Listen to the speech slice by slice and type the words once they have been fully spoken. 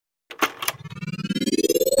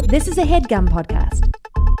This is a HeadGum podcast.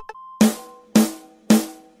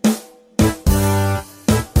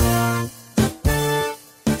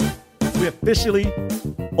 We're officially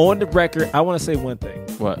on the record. I want to say one thing.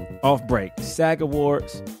 What? Off break. SAG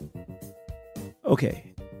Awards. Okay.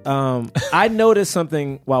 I noticed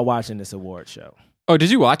something while watching this award show. Oh,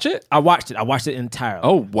 did you watch it? I watched it entirely.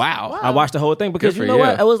 Oh, wow. I watched the whole thing because you know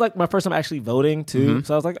what? It was like my first time actually voting too. Mm-hmm.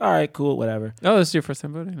 So I was like, all right, cool, whatever. Oh, this is your first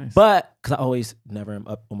time voting? Nice. But, because I always never am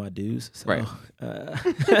up on my dues. So, right.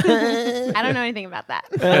 I don't know anything about that.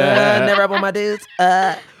 Never up on my dues.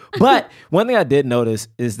 But one thing I did notice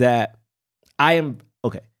is that I am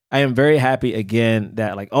very happy again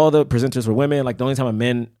that like all the presenters were women. Like the only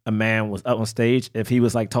time a man was up on stage, if he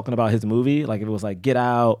was like talking about his movie, like if it was like Get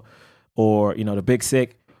Out or, you know, The Big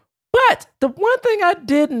Sick. But the one thing I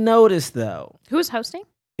did notice though. Who was hosting?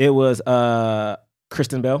 It was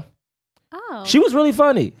Kristen Bell. Oh. She was really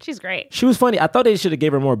funny. She's great. She was funny. I thought they should have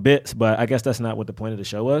gave her more bits, but I guess that's not what the point of the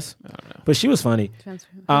show was. I don't know. But she was funny. Depends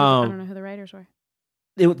I don't know who the writers were.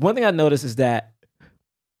 One thing I noticed is that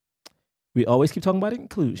we always keep talking about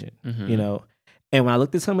inclusion, you know? And when I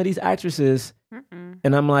looked at some of these actresses, and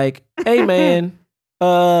I'm like, hey, man,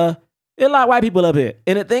 there's a lot of white people up here.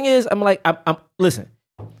 And the thing is, I'm like, I'm listen,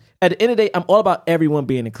 at the end of the day, I'm all about everyone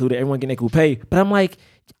being included, everyone getting equal pay. But I'm like,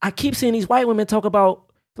 I keep seeing these white women talk about,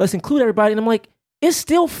 let's include everybody. And I'm like, it's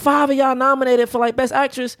still 5 of y'all nominated for like Best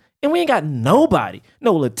Actress. And we ain't got nobody.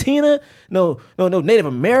 No Latina, no Native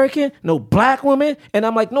American, no black woman. And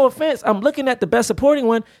I'm like, no offense, I'm looking at the Best Supporting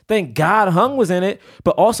one. Thank God Hung was in it.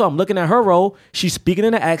 But also I'm looking at her role. She's speaking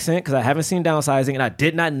in an accent because I haven't seen Downsizing and I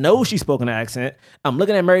did not know she spoke in an accent. I'm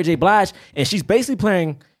looking at Mary J. Blige and she's basically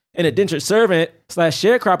playing an indentured servant /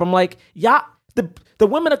 sharecropper. I'm like, y'all, the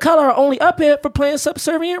women of color are only up here for playing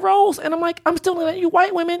subservient roles. And I'm like, I'm still looking at you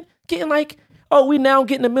white women getting like, oh, we now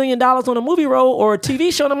getting $1 million on a movie role or a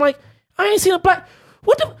TV show. And I'm like, I ain't seen a black.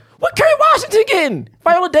 What Kerry Washington getting?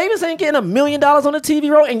 Viola Davis ain't getting $1 million on a TV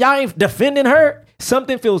role and y'all ain't defending her.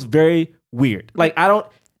 Something feels very weird. Like,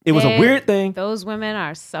 it was a weird thing. Those women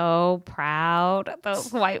are so proud.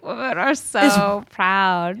 Those white women are so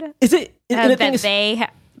proud. Is it? And the thing is,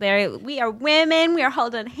 we are women. We are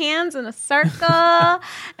holding hands in a circle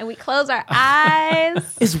and we close our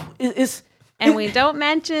eyes. And we don't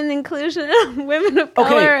mention inclusion of women of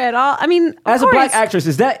color at all. I mean, as a black actress,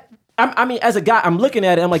 is that? I mean, as a guy, I'm looking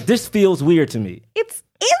at it. I'm like, this feels weird to me. It's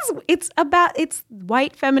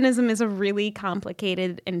white feminism is a really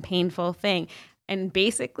complicated and painful thing, and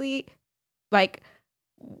basically, like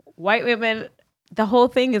white women, the whole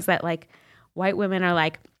thing is that like white women are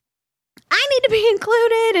like, I need to be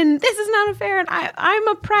included, and this is not fair, and I'm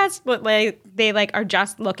oppressed, but like they like are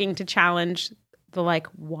just looking to challenge the like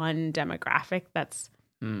one demographic that's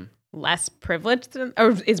less privileged or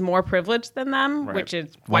is more privileged than them, right, which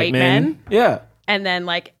is white men. Yeah. And then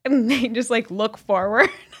like they just like look forward.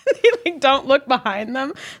 They like don't look behind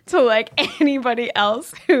them to like anybody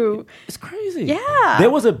else who. It's crazy. Yeah. There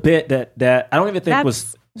was a bit that I don't even think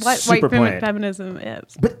was what super white feminism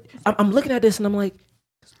is. But I'm looking at this and I'm like,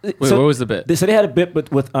 wait, what was the bit? So they had a bit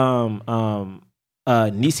with Niecy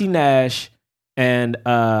Nash and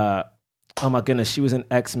oh my goodness, she was in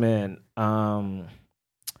X-Men. Can't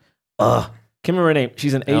remember her name.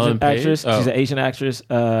 She's an Asian actress. Oh. She's an Asian actress.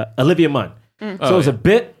 Olivia Munn. So it was a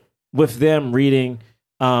bit with them reading.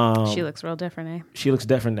 She looks real different, eh? She looks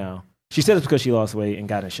different now. She said it's because she lost weight and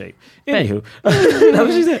got in shape. Anywho, that's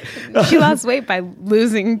what she said. She lost weight by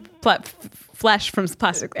losing flesh from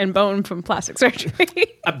plastic and bone from plastic surgery.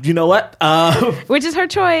 You know what? Which is her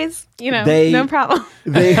choice. You know, no problem.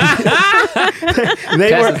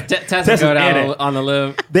 Tessa go down on the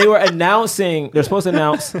limb. They're supposed to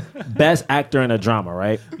announce Best Actor in a Drama,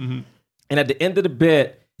 right? Mm-hmm. And at the end of the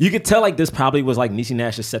bit, you could tell like this probably was like Niecy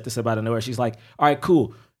Nash just set this up out of nowhere. She's like, all right,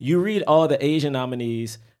 cool. You read all the Asian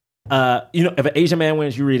nominees. If an Asian man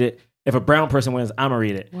wins, you read it. If a brown person wins, I'm gonna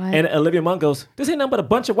read it. What? And Olivia Munn goes, this ain't nothing but a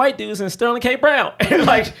bunch of white dudes and Sterling K. Brown. And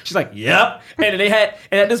like, she's like, yep. And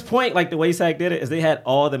at this point, like the way SAG did it is they had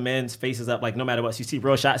all the men's faces up, like no matter what. So you see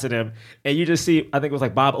real shots of them. And you just see, I think it was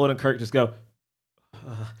like Bob Odenkirk just go,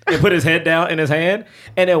 and put his head down in his hand.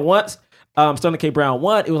 And then once Sterling K. Brown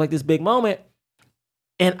won, it was like this big moment.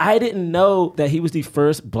 And I didn't know that he was the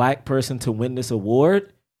first black person to win this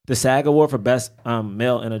award, the SAG Award for Best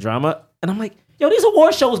Male in a Drama. And I'm like, yo, these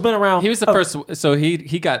award shows been around. He was the first, so he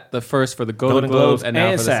got the first for the Golden Globes and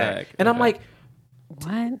now for the SAG. And I'm like,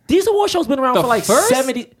 what? These award shows been around for like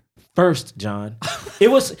 70. First, John. It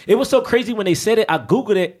was so crazy when they said it. I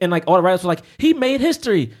Googled it and like all the writers were like, he made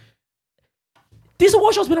history. These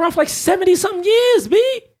award shows been around for like 70 something years,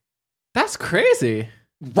 B. That's crazy.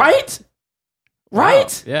 Right?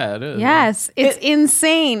 Right? Wow. Yeah, it is. Yes, it's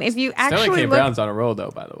insane. If you Sterling actually K. look, Brown's on a roll,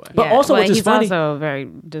 though, by the way. But also, which is he's funny, also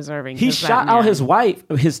very deserving. he shot out his wife,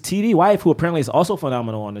 his TD wife, who apparently is also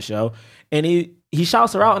phenomenal on the show, and he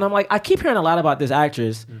shouts her out. And I'm like, I keep hearing a lot about this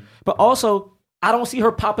actress, but also I don't see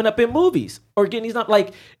her popping up in movies or getting these. Not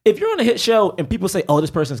like if you're on a hit show and people say, "Oh,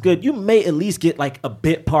 this person's good," you may at least get like a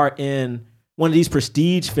bit part in one of these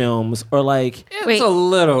prestige films or like. It's a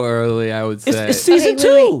little early, I would say. It's season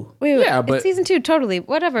 2. Wait, yeah, but it's season 2, totally.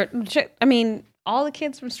 Whatever. I mean, all the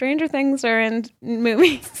kids from Stranger Things are in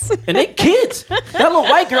movies, and they kids. That little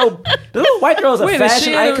white girl is a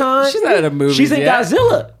fashion icon. She's not in a movie. She's in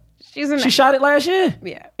Godzilla. She shot it last year.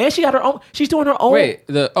 Yeah. And she got her own. She's doing her own. Wait,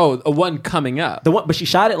 a one coming up. But she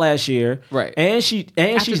shot it last year. Right. And she's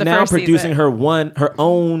the now first producing season. her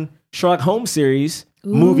own Sherlock Holmes series,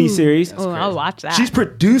 movie series. Oh, I'll watch that. She's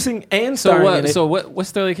producing and starring in it. So what's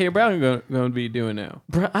Sterling K. Brown going to be doing now?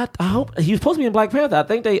 Bro, I hope he was supposed to be in Black Panther. I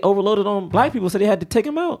think they overloaded on black people, so they had to take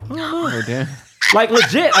him out. I don't know. Oh damn. Like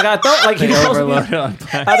legit. Like I thought like he was supposed to be. I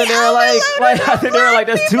think they were like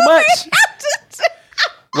that's too much.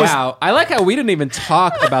 Wow, I like how we didn't even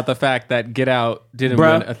talk about the fact that Get Out didn't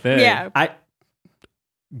win a thing. Yeah.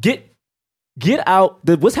 Get Out.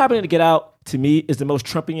 What's happening to Get Out to me is the most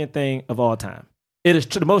Trumpian thing of all time. It is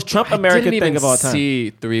the most Trump American thing of all time. I didn't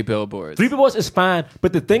even see 3 Billboards. 3 Billboards is fine,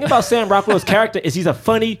 but the thing about Sam Rockwell's character is he's a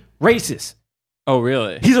funny racist. Oh,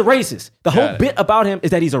 really? He's a racist. The whole Got it. bit about him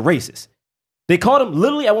is that he's a racist. They called him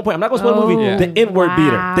literally at one point. I'm not going to spoil the movie. Yeah. The N-word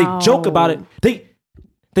beater. They joke about it.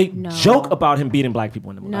 They No. joke about him beating black people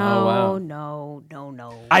in the movie. wow. No.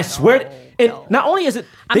 I swear. And not only is it,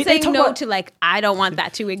 I'm they saying talk no about, to like I don't want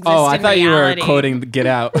that to exist. Oh, I in thought reality. you were quoting Get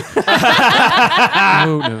Out.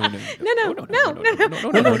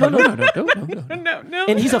 No.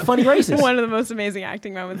 and he's a funny racist. One of the most amazing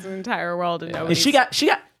acting moments in the entire world. And she got.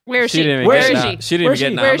 Where is She she? didn't even Where get is no- she? She didn't Where's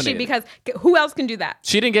even get she? Where is she? nominated. Because who else can do that?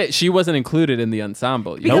 She wasn't included in the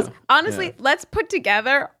ensemble. Because honestly, let's put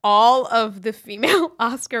together all of the female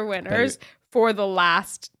Oscar winners for the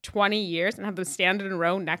last 20 years and have them stand in a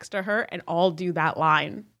row next to her and all do that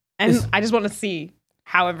line. And I just want to see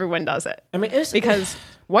how everyone does it. I mean, because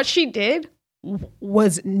what she did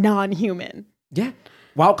was non-human. Yeah.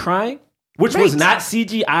 While crying, which was not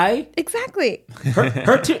CGI. Exactly.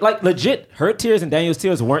 Her like legit, her tears and Daniel's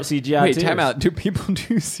tears weren't CGI Wait, tears. time out. Do people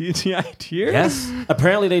do CGI tears? Yes.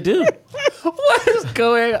 Apparently they do. What is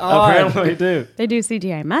going on? Apparently they do. They do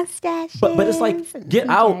CGI mustaches. But it's like Get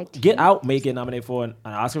Out may get nominated for an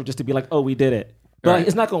Oscar just to be like, oh, we did it. But like,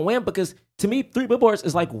 it's not going to win because to me, 3 Billboards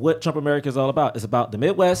is like what Trump America is all about. It's about the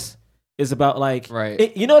Midwest. It's about like,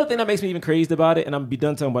 you know the thing that makes me even crazed about it, and I'm going to be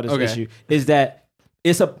done talking about this issue, is that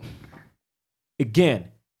it's a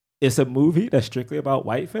movie that's strictly about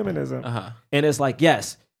white feminism. And it's like,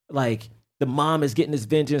 yes, like the mom is getting this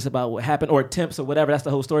vengeance about what happened or attempts or whatever. That's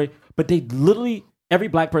the whole story. But they literally, every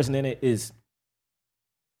black person in it is,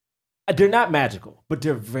 they're not magical, but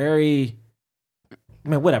they're very,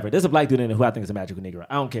 whatever. There's a black dude in it who I think is a magical Negro.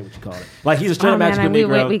 I don't care what you call it. Like he's a straight magical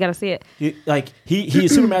Negro. We got to see it. He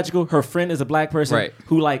is super magical. Her friend is a black person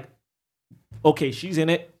who like, okay, she's in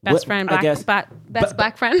it. Best friend, best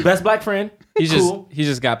black friend. Best black friend. He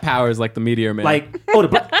just got powers like the Meteor Man. Like,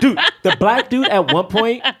 the black dude at one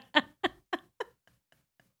point.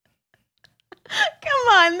 Come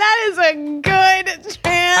on, that is a good transition.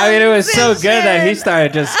 I mean, it was so good that he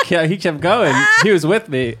started he kept going. He was with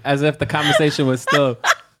me as if the conversation was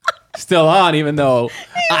still on, even though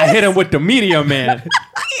I hit him with the Meteor Man.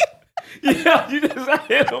 Yeah, you just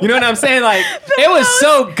hit him. You know what I'm saying? Like, it was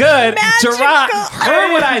so good. Gerard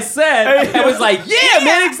heard what I said and was like, yeah,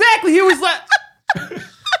 man, exactly. He was like...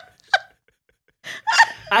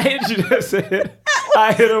 I hit you that said,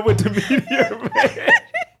 I hit him with the Meteor Man.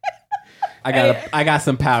 I got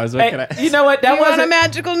some powers. What can I... You know what? That wasn't wasn't a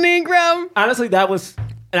magical Negro. Honestly, that was,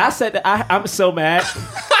 and I said that I'm so mad.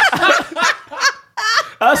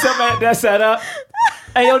 I'm so mad that set up.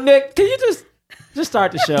 Hey, yo, Nick, can you just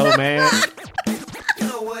start the show, man?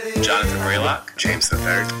 Jonathan Raylock, James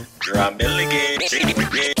III, Drum Milligan.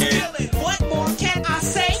 What more can I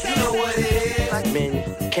say? You know what it is. Black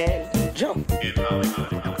men can't jump.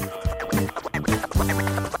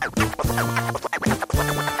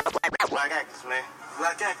 Black actors, man.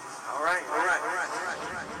 Black actors. All right.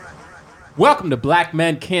 Welcome to Black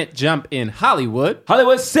Men Can't Jump in Hollywood.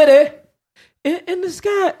 Hollywood City. In the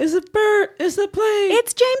sky is a bird. It's a plane.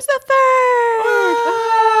 It's James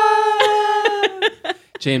III.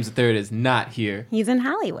 James III is not here. He's in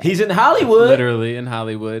Hollywood. He's in Hollywood. Literally in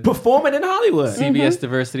Hollywood. Performing in Hollywood. CBS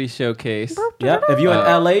Diversity Showcase. Yep. If you're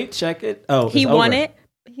in LA, check it. Oh, he it's won over. it.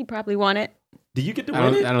 He probably won it. Do you get to I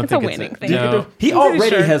win don't, it? I don't It's a think winning it's thing. Do you get No. to- he I'm pretty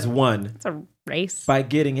already sure. has won It's a race. by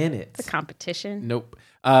getting in it. It's a competition. Nope.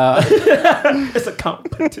 It's a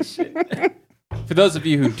competition. For those of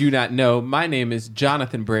you who do not know, my name is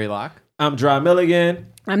Jonathan Braylock. I'm Dry Milligan.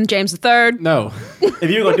 I'm James III. No. If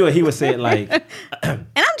you were gonna do it, he would say it like, And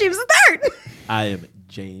I'm James III. "I am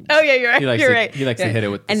James." Oh yeah, you're right. He likes You're to- right. he likes to hit it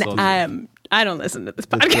with the And syllables. I don't listen to this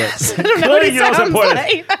right. podcast. I don't know what Clearly, he you don't sounds support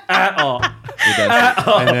like. it at all. He does.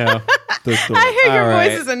 I know. I hear your All right.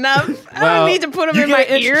 voice is enough. I Well, don't need to put them You in my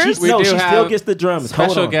get ears. We no, do she still have gets the drums. Hold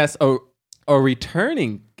Special on. guest or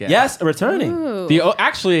returning guest. Yes, returning. Ooh.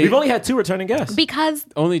 Actually, We've only had 2 returning guests. Because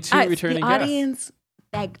only 2 returning the guests. audience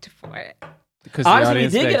begged for it. Because the Honestly, we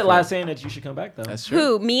audience did begged get a for lot it. saying that you should come back though. That's true.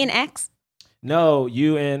 Who? Me and X? No,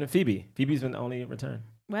 you and Phoebe. Phoebe's been the only return.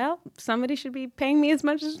 Well, somebody should be paying me as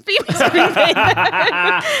much as Phoebe's being paid.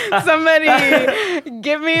 Somebody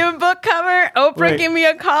give me a book cover. Oprah, Wait. give me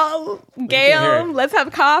a call. hear Gail, it. let's have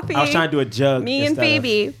coffee. I was trying to do a jug. Me and instead of-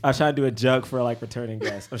 Phoebe. I was trying to do a jug for like returning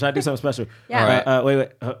guests. I'm trying to do something special. Yeah. All right.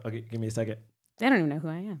 Wait. Okay, give me a second. They don't even know who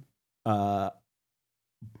I am.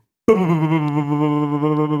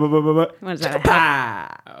 What is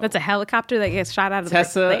that? That's a helicopter that gets shot out of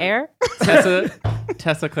Tessa. the air?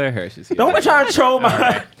 Tessa Claire Hersh is here. Don't be trying to troll my.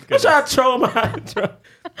 right, Don't try to troll my.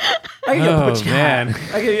 I give you a Oh, man.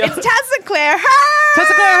 I give you. It's Tessa Claire Hersh!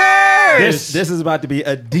 Tessa Claire Hersh! This is about to be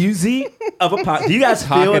a doozy of a podcast. Do you guys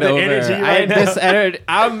Talk feel it the over. energy right now?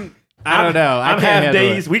 I don't know. I I'm can't half handle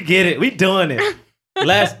days. We get it. We doing it.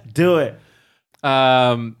 Let's do it.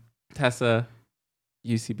 it. Tessa,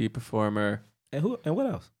 UCB performer. And who? And what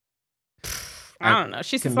else? I don't know.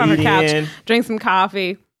 She sits on her couch, drinks some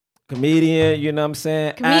coffee. Comedian. You know what I'm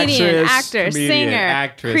saying? Comedian, Actress. actor, comedian, singer,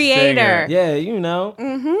 actress, creator. singer. Yeah, you know,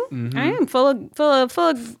 Mm-hmm. I am full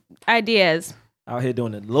of ideas. out here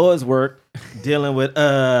doing the Lord's work, dealing with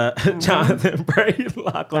Jonathan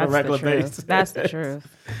Braylock on a That's regular the truth. basis. That's the truth.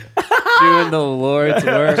 Doing the Lord's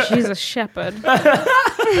work. She's a shepherd.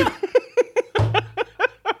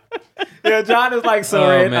 Yeah, John is like so Oh,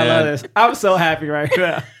 red. I man. love this. I'm so happy right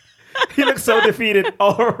now. He looks so defeated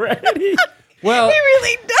already. Well, He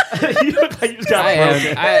really does. You look like you just got I am.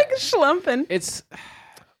 broken. Like schlumping. It's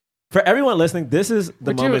For everyone listening, this is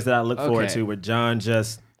the We're moments doing- that I look forward okay. to where John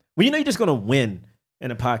just, well, you know, you're just going to win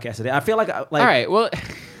in a podcast today. I feel like all right. Well,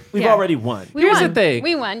 we've Yeah. already won. We here's won. the thing.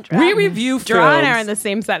 We won. we review Draw and I are on films. the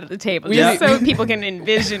same side of the table, Yeah. just so people can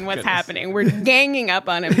envision what's happening. We're ganging up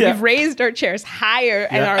on him. Yeah. We've raised our chairs higher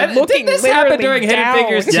and Yeah. are And looking did this literally happen during Hidden down.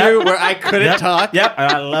 Figures too, Yep. where I couldn't talk? Yep,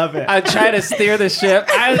 I love it. I try to steer the ship.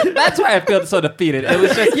 That's why I feel so defeated. It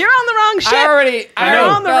was just You're on the wrong ship. I You're know.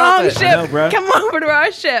 on the felt wrong it. ship. I know, bruh. Come over to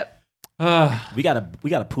our ship. we got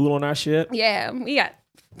a pool on our ship. Yeah, we got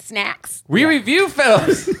snacks. We review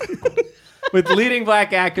films with leading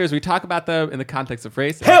black actors. We talk about them in the context of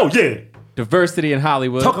race, Hell yeah. diversity in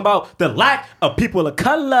Hollywood. Talking about the lack of people of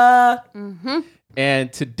color.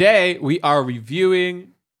 And today we are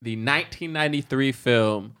reviewing the 1993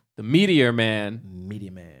 film The Meteor Man,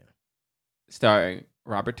 Media man. starring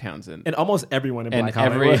Robert Townsend And almost everyone in and Black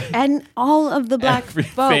every, Hollywood. And all of the black every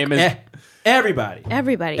folk. famous Everybody.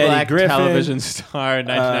 Everybody. Eddie black Griffin, television star in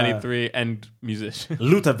 1993 and musician.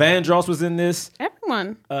 Luther Vandross was in this.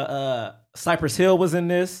 Everyone. Cypress Hill was in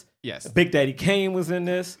this. Yes. Big Daddy Kane was in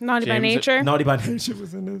this. Naughty by James- nature. Naughty by Nature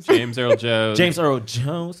was in this. James Earl Jones. James Earl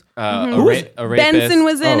Jones. a rapist. Benson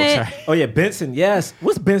was in it. Sorry. Oh yeah, Benson. Yes.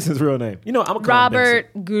 What's Benson's real name? You know, I'm gonna call him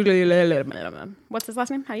Robert Goodley. What's his last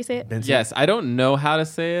name? How do you say it? Benson. Yes, I don't know how to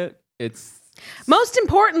say it. It's Most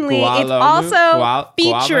importantly, it's Gualamu- also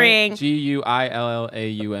featuring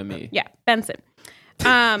Guillaume. yeah, Benson.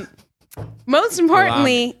 Most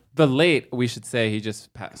importantly, The late, we should say, he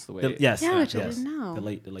just passed away. Yes. yeah, which I yes. didn't know. The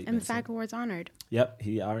late and the Benson. SAG Awards honored. Yep,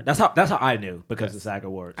 he are. That's how I knew because of the SAG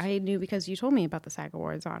Awards. I knew because you told me about the SAG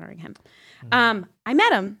Awards honoring him. I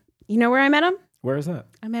met him. You know where I met him? Where is that?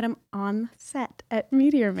 I met him on set at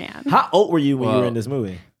Meteor Man. How old were you when you were Well, in this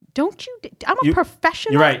movie? Don't you? I'm a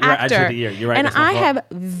professional you're right, you're right. I actor. just did the year. You're right, And that's my I fault. have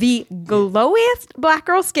the glowiest black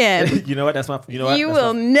girl skin. You know what? That's my. You know what? You That's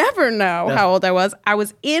will my- never know how old I was. I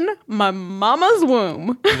was in my mama's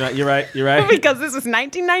womb You're right. You're right. because this was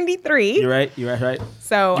 1993. You're right. You're right.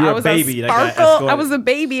 So You were I a was baby a that got sparkle. I escorted. was a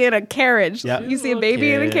baby in a carriage. Yep. You see a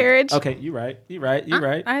baby in a carriage? Okay, you're right. You're right. You're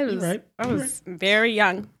right. I was, You're right. I was very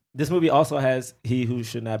young. This movie also has he who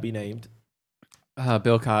should not be named.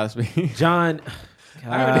 Bill Cosby. John.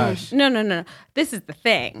 Gosh. No. This is the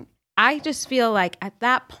thing. I just feel like at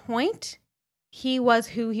that point, he was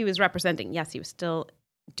who he was representing. Yes, he was still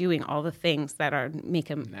doing all the things that are make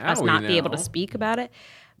him Now us we not be able to know. speak about it.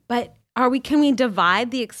 But Can we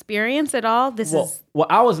divide the experience at all? Well,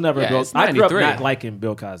 I was never Bill. it's I grew up 93. not liking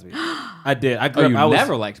Bill Cosby. I did. I grew Oh, up. you I was,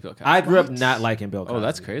 never liked Bill Cosby? I grew up not liking Bill Cosby. Oh,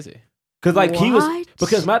 that's crazy. Because like he was. What?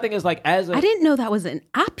 Because my thing is like as a. I didn't know that was an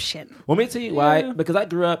option. Well, let me tell you why. Because I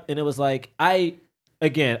grew up and it was like I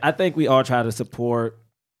think we all try to support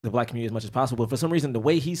the black community as much as possible. But for some reason, the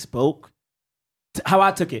way he spoke, how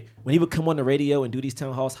I took it when he would come on the radio and do these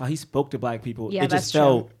town halls, how he spoke to black people, Yeah, it just that's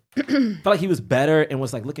felt like he was better and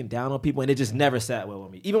was like looking down on people, and it just never sat well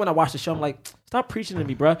with me. Even when I watched the show, I'm like, stop preaching to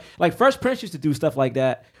me, bro. Like Fresh Prince used to do stuff like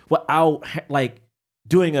that without like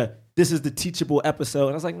doing this is the teachable episode,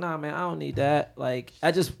 and I was like, nah, man, I don't need that. Like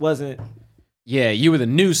I just wasn't. Yeah, you were the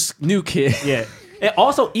new kid. Yeah, and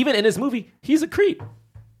also even in this movie, he's a creep.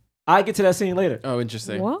 I get to that scene later. Oh,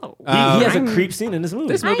 interesting. Whoa. He has a creep scene in this movie.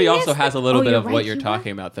 This movie also has a little bit you're of right, what you're he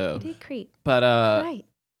talking about, though. He did creep. But Right.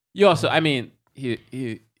 you also, I mean,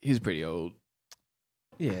 he's pretty old.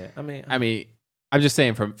 Yeah, I mean, I'm just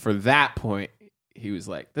saying for that point, he was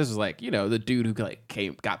like, this was like, the dude who like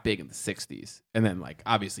got big in the 60s and then like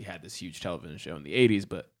obviously had this huge television show in the 80s,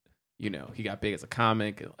 but he got big as a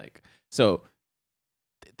comic and like, so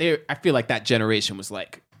I feel like that generation was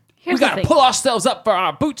like, we got to pull ourselves up for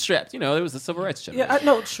our bootstraps. It was the civil rights generation. yeah, I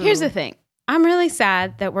know. True. Here's the thing. I'm really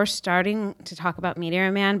sad that we're starting to talk about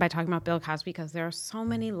Meteor Man by talking about Bill Cosby because there are so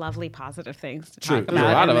many lovely positive things to talk There's a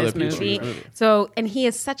about lot in of this other people in movie. this movie. So, and he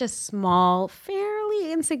is such a small,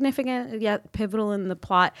 fairly insignificant yet pivotal in the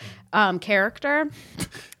plot character.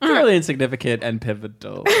 Fairly insignificant and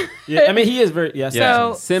pivotal. Yeah, I mean, he is very. Yes.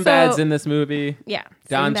 So- Sinbad's in this movie. Yeah,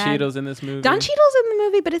 Don Sinbad. Cheadle's in this movie. Don Cheadle's in the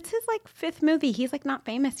movie, but it's his like 5th movie. He's like not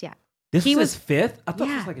famous yet. This He was his 5th. I thought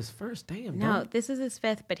it Yeah. was like his first. Damn. No, dog. this is his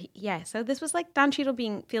 5th, but so this was like Don Cheadle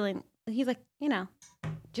feeling, he's like,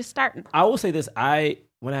 just starting. I will say this: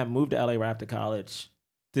 when I moved to LA right after college,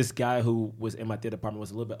 this guy who was in my theater department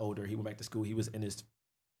was a little bit older. He went back to school. He was in his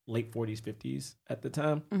late 40s, 50s at the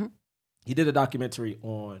time. Mm-hmm. He did a documentary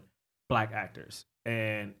on black actors,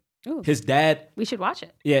 and Ooh. his dad. We should watch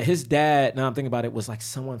it. Yeah, his dad. Now I'm thinking about it, was like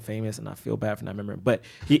someone famous, and I feel bad for not remembering. But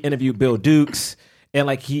he interviewed Bill Dukes, and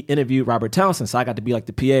like he interviewed Robert Townsend, so I got to be like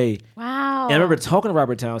the PA. Wow. And I remember talking to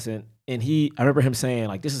Robert Townsend, and I remember him saying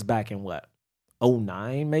like, "This is back in what,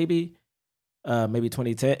 2009 maybe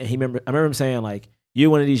 2010." And I remember him saying like, "You're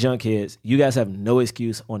one of these young kids. You guys have no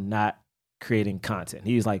excuse on not creating content."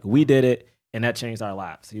 He was like, "We did it, and that changed our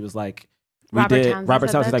lives." He was like, Robert Townsend Robert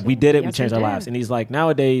said Townsend's that like, "We too. did it. We Yes, changed we our did. lives." And he's like,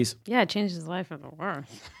 nowadays, Yeah, it changed his life for the worse.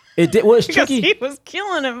 it did. Well, it's Because tricky. he was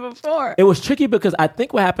killing him before. It was tricky because I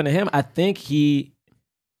think what happened to him, and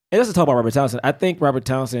let's just talk about Robert Townsend. I think Robert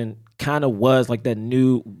Townsend kind of was like that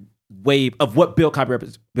new wave of what Bill Cosby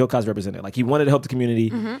represented. Like he wanted to help the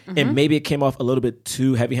community, and maybe it came off a little bit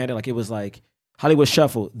too heavy-handed. Like it was like Hollywood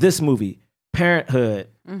Shuffle, this movie, Parenthood.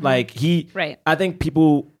 Like Right. I think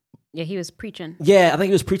people. Yeah, he was preaching. Yeah, I think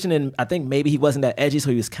he was preaching, and I think maybe he wasn't that edgy, so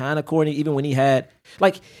he was kind of corny. Even when he had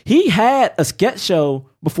a sketch show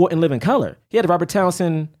before In Living Color. He had Robert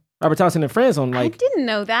Townsend and Friends on I didn't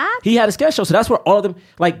know that. he had a sketch show, so that's where all of them,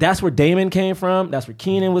 like that's where Damon came from, that's where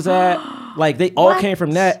Keenan was at, like they all What? came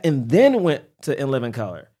from that, and then went to In Living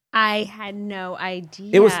Color. I had no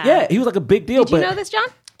idea. It was he was like a big deal. Did you but know this, John?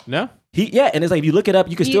 No? and it's like if you look it up,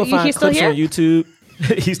 you can still find he's still clips here? on YouTube.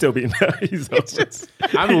 He's still being he's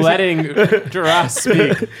I'm letting Duras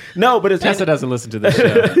speak. no, but it's Tessa doesn't listen to this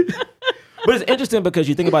show. but it's interesting because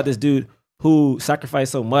you think about this dude who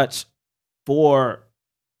sacrificed so much to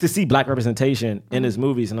see black representation in his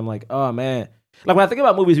movies, and I'm like, oh man. Like when I think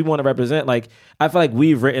about movies we want to represent, like I feel like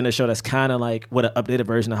we've written a show that's kind of like what an updated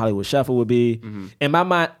version of Hollywood Shuffle would be. In my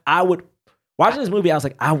mind, watching this movie, I was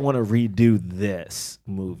like, I want to redo this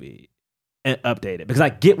movie and update it because I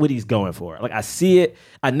get what he's going for. Like I see it,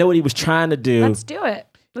 I know what he was trying to do. Let's do it.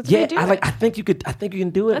 Let's yeah, redo it. I think you can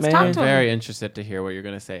do it, Let's man. talk I'm to him. very interested to hear what you're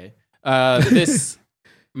going to say. This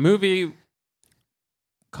movie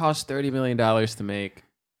cost $30 million to make.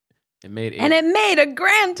 It made a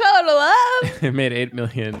grand total of it made $8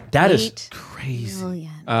 million. That is $8 crazy.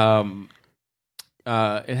 million.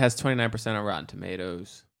 It has 29% on Rotten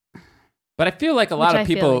Tomatoes. But I feel like a lot Which of I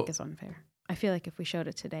feel people like is unfair. I feel like if we showed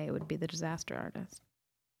it today, it would be The Disaster Artist.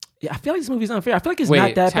 Yeah, I feel like this movie's unfair. I feel like it's wait,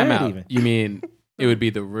 not that time bad out. even. You mean it would be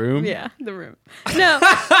The Room? Yeah, The Room. No.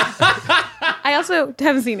 I also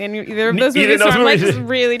haven't seen either of those Either movies, of those so I'm like movies. just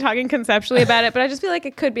really talking conceptually about it, but I just feel like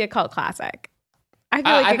it could be a cult classic. I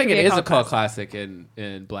feel like I think could it be is a cult classic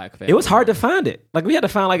in black family. It was hard to find it. Like we had to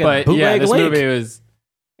find like a But bootleg yeah, this link. movie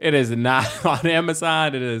it is not on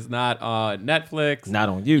Amazon. It is not on Netflix. Not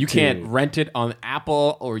on YouTube. You can't rent it on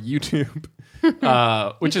Apple or YouTube.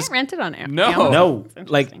 Which You is can't rent it on air. No. No, That's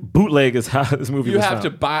like interesting. bootleg is how this movie you was have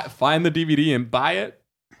found. to find the DVD and buy it,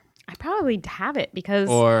 I probably have it because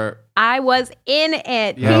or I was in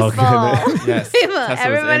it. Yes. People. Oh, goodness. Yes, People. Tessa was in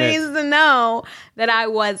Everybody it. needs to know that I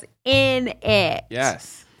was in it.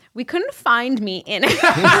 yes. We couldn't find me in it.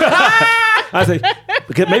 I was like,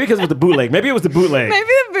 maybe because it was the bootleg. Maybe it was the bootleg. Maybe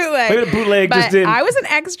the bootleg. Maybe the bootleg but just didn't. I was an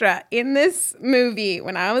extra in this movie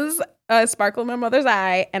when I was a sparkle in my mother's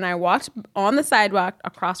eye, and I walked on the sidewalk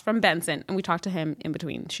across from Benson, and we talked to him in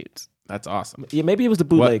between shoots. That's awesome. Yeah, maybe it was the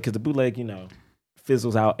bootleg because the bootleg,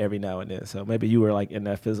 fizzles out every now and then. So maybe you were like in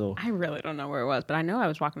that fizzle. I really don't know where it was, but I know I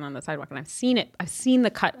was walking on the sidewalk, and I've seen it. I've seen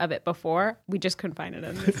the cut of it before. We just couldn't find it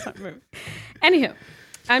in this movie. Anywho,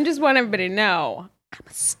 I just want everybody to know I'm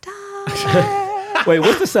a star. Wait,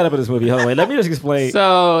 what's the setup of this movie? Hold on, wait. Let me just explain.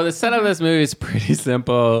 So the setup of this movie is pretty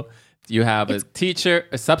simple. You have a teacher,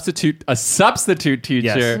 a substitute teacher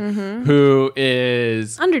Yes. who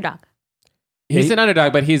is Underdog. he's an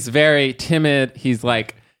underdog, but he's very timid. He's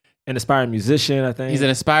like An aspiring musician, I think. he's an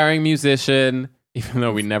aspiring musician, even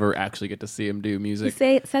though we never actually get to see him do music.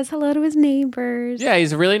 Says hello to his neighbors. Yeah,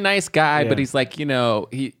 he's a really nice guy, Yeah. but he's like,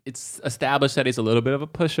 it's established that he's a little bit of a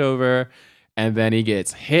pushover, and then he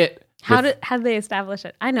gets hit. How did they establish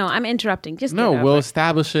it? I know I'm interrupting. Just No, get over we'll it.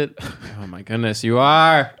 establish it. Oh my goodness, you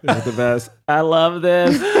are. This is the best. I love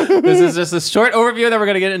this. This is just a short overview that we're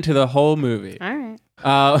gonna get into the whole movie. All right.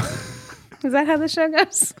 Is Is that how the show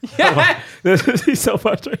goes? He's so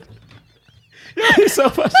frustrated. He's so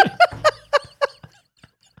frustrated.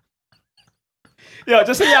 Yo,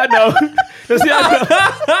 just so y'all know,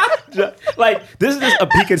 like this is just a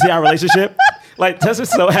peek into our relationship. Like Tessa's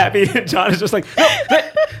so happy, and John is just like, no,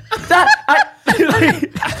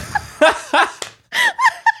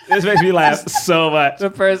 this makes me laugh so much. the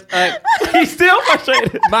first, He's still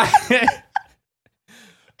frustrated.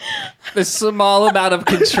 the small amount of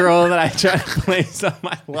control that I try to place on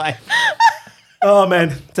my life. Oh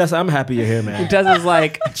man, Tessa, I'm happy you're here, man. Tessa's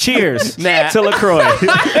like, Cheers Nah. to LaCroix.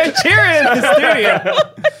 cheering in the studio.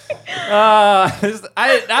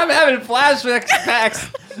 I'm having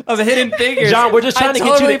flashbacks of hidden figures. John, we're just trying to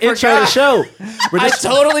get you to intro the show. I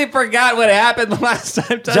totally forgot what happened the last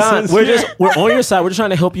time. John, Tessa we're was here. on your side. We're just trying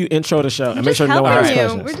to help you intro the show and make sure no one has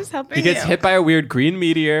questions. We're just helping He gets you. hit by a weird green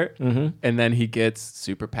meteor, and then he gets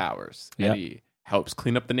superpowers. Yep. And he helps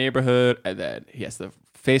clean up the neighborhood, and then he has to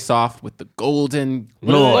face off with the golden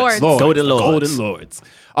Lords. Golden Lords. Golden Lords.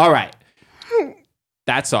 All right.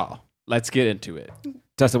 That's all. Let's get into it.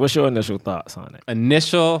 Tessa, what's your initial thoughts on it?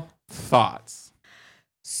 Initial thoughts.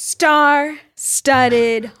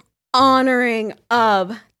 Star-studded honoring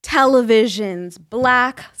of television's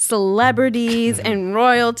black celebrities and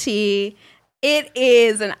royalty. It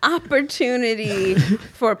is an opportunity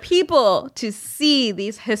for people to see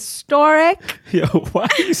these historic, Yo, why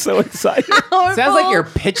are you so excited? powerful Sounds like you're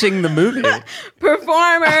pitching the movie.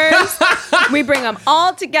 performers. We bring them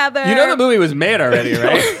all together. You know the movie was made already,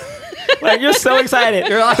 right? Like you're so excited.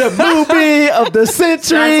 You're like, The movie of the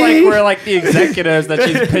century. sounds like we're like the executives that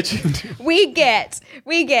she's pitching to. we get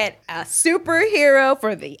a superhero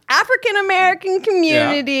for the African American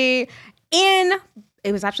community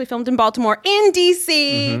it was actually filmed in Baltimore, in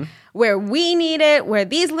DC, where we need it, where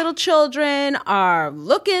these little children are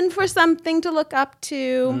looking for something to look up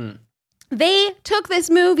to. They took this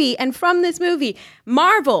movie, and from this movie,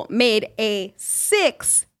 Marvel made a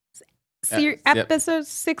 6 episodes,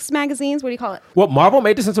 6 magazines. What do you call it? What, Marvel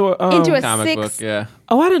made this into a Comic 6 book, yeah.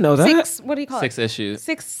 Oh, I didn't know that. 6. What do you call 6 it? issues.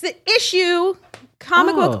 6 issue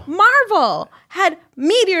comic Oh. book. Marvel had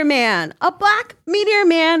Meteor Man, a black Meteor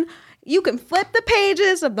Man. You can flip the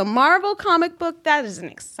pages of the Marvel comic book. That is an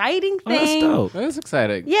exciting Oh, that's thing. dope. That was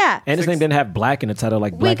exciting. Yeah. And this thing didn't have black in the title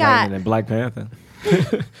like Black got- Lightning and Black Panther.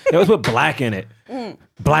 It was with black in it.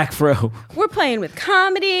 Black fro. We're playing with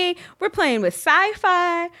comedy. We're playing with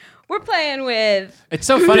sci-fi. We're playing with... It's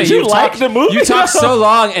so funny. Did you like the movie? You talked so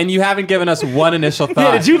long and you haven't given us one initial thought.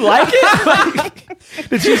 Yeah, did you like it? Like,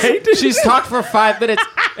 did you hate this? She's talked for 5 minutes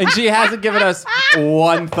and she hasn't given us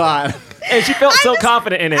one thought. And she felt so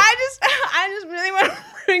confident in it. I just really want to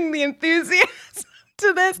bring the enthusiasm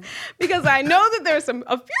to this because I know that there's a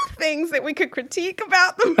few things that we could critique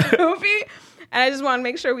about the movie. And I just want to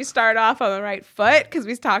make sure we start off on the right foot because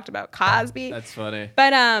we talked about Cosby. That's funny.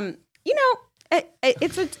 But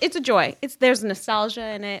it's a joy. There's nostalgia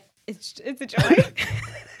in it. It's a joy.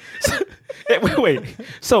 Wait.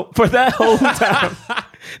 So for that whole time,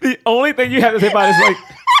 the only thing you have to say about it is like,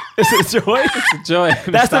 it's a joy. It's a joy.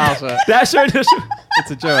 That's Nostalgia. that's your initial.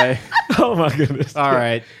 It's a joy. Oh my goodness. All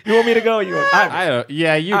right. You want me to go? Or you want? I don't.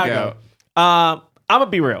 Yeah, you I go. I'm gonna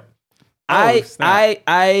be real. Oh, snap.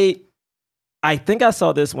 I I think I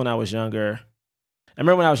saw this when I was younger. I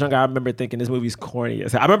remember when I was younger, I remember thinking this movie's corny.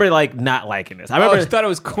 I remember like not liking this. I remember you thought it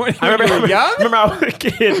was corny. I remember when you were young. Remember I was a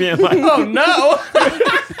kid being like, oh no.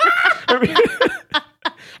 I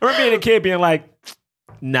remember being a kid being like,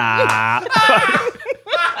 nah.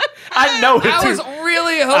 I know it I too. was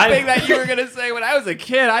really hoping that you were gonna say when I was a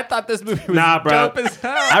kid, I thought this movie was dope as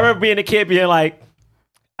hell. I remember being a kid being like,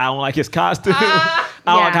 I don't like his costume. I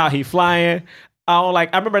don't like how he flying. I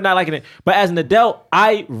remember not liking it. But as an adult,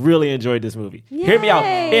 I really enjoyed this movie. Yay. Hear me out.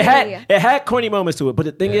 It had corny moments to it. But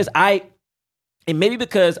the thing is, and maybe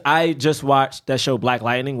because I just watched that show Black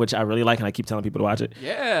Lightning, which I really like, and I keep telling people to watch it.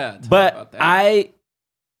 Yeah. But I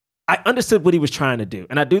understood what he was trying to do.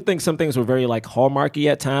 And I do think some things were very like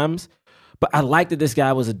hallmarky at times. But I liked that this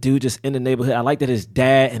guy was a dude just in the neighborhood. I liked that his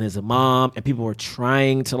dad and his mom and people were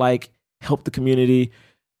trying to like help the community.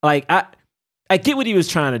 Like I get what he was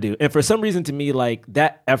trying to do. And for some reason to me, like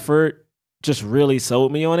that effort just really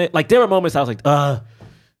sold me on it. Like there were moments I was like,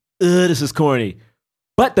 this is corny.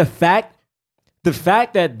 But the fact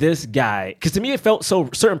that this guy, because to me it felt so,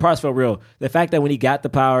 certain parts felt real. The fact that when he got the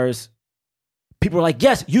powers, people were like,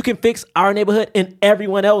 yes, you can fix our neighborhood and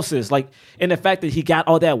everyone else's. Like, and the fact that he got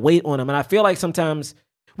all that weight on him. And I feel like sometimes,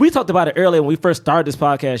 we talked about it earlier when we first started this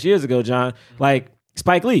podcast years ago, John, like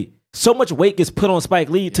Spike Lee. So much weight gets put on Spike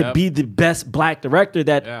Lee to be the best black director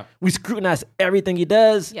that we scrutinize everything he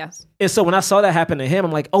does. Yes. And so when I saw that happen to him,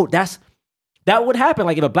 I'm like, oh, that would happen.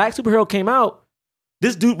 Like if a black superhero came out,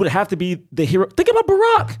 this dude would have to be the hero. Think about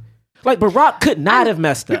Barack. Like Barack could not have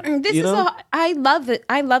messed up. I love it.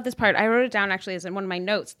 I love this part. I wrote it down actually as in one of my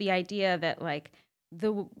notes. The idea that like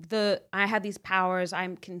I have these powers. I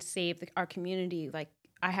can save our community. Like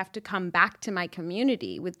I have to come back to my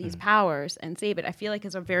community with these powers and save it. I feel like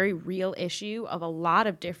it's a very real issue of a lot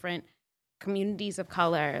of different communities of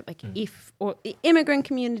color, like immigrant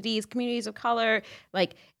communities of color.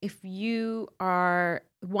 Like if you are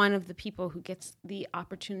one of the people who gets the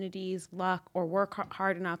opportunities, luck, or work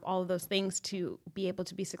hard enough, all of those things to be able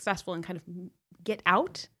to be successful and kind of get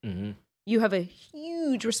out, you have a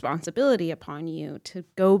huge responsibility upon you to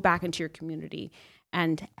go back into your community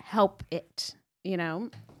and help it. You know,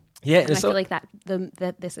 and I feel like that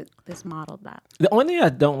this modeled that. The only thing I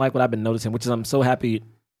don't like, what I've been noticing, which is I'm so happy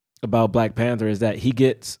about Black Panther, is that he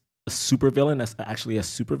gets a super villain that's actually a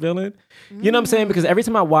super villain. You know what I'm saying? Because every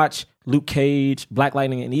time I watch Luke Cage, Black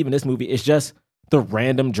Lightning, and even this movie, it's just the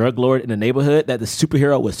random drug lord in the neighborhood that the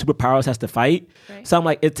superhero with superpowers has to fight. Right. So I'm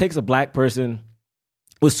like, it takes a black person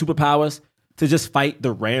with superpowers to just fight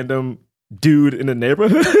the random dude in the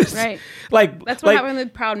neighborhood. Right. Like that's what happened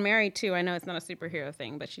with Proud Mary too. I know it's not a superhero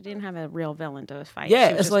thing, but she didn't have a real villain to fight.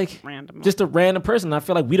 Yeah, it's like random. Just a random person. I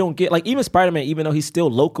feel like we don't get, like, even Spider-Man, even though he's still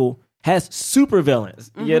local, has super villains,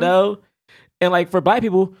 you know? And like for black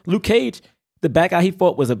people, Luke Cage, the bad guy he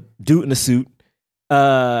fought was a dude in a suit.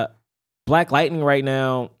 Black Lightning right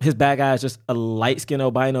now, his bad guy is just a light-skinned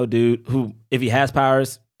albino dude who, if he has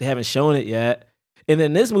powers, they haven't shown it yet. And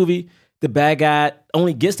then this movie, the bad guy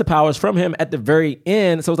only gets the powers from him at the very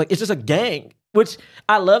end. So it's like, it's just a gang, which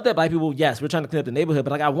I love that black people, yes, we're trying to clean up the neighborhood,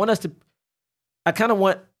 but like I kind of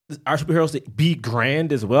want our superheroes to be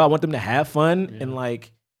grand as well. I want them to have fun and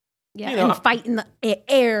like, and fight in the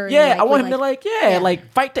air. Yeah, I want him to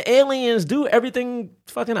like fight the aliens, do everything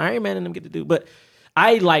fucking Iron Man and them get to do. But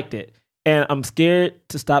I liked it. And I'm scared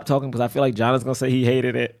to stop talking because I feel like John is going to say he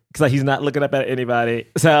hated it because like, he's not looking up at anybody.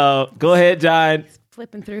 So go ahead, John.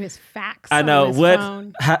 Flipping through his facts. I know. On his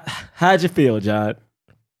phone. How'd you feel, John?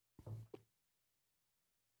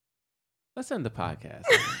 Let's end the podcast.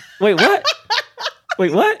 Wait, what?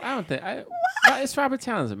 Wait, what? I don't think it's Robert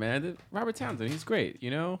Townsend, man. Robert Townsend, he's great.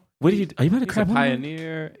 You know. Are you about to crap on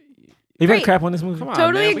pioneer? You about to crap on this movie? Come on,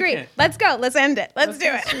 totally man, agree. Let's go. Let's end it. Let's do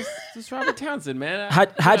it. It's Robert Townsend, man.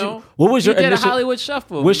 What was your initial Hollywood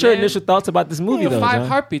Shuffle? What's your initial thoughts about this movie, though? Five John?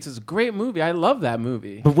 Heartbeats is a great movie. I love that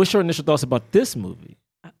movie. But what's your initial thoughts about this movie?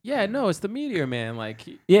 Yeah, no, it's the Meteor Man. Like,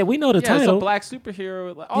 we know the title. It's a black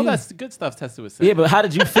superhero. Like, all that's good stuff. Tessa was saying. Yeah, but how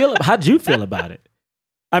did you feel? How'd you feel about it?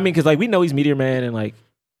 I mean, because like we know he's Meteor Man, and like,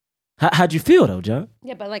 how'd you feel though, John?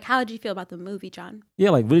 Yeah, but like, how did you feel about the movie, John?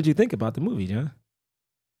 Yeah, like, what did you think about the movie, John?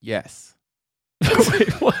 Yes. Wait,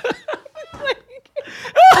 what?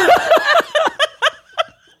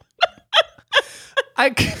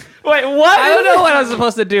 Wait, what? I don't know what I'm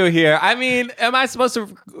supposed to do here. I mean, am I supposed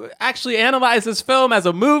to actually analyze this film as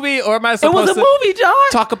a movie, or am I supposed movie, John.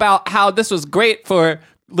 Talk about how this was great for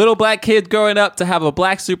little black kids growing up to have a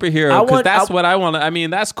black superhero? Because that's what I want to. I mean,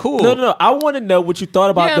 that's cool. No. I want to know what you thought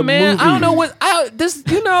about the man, movie. I don't know what this.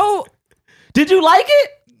 You know, did you like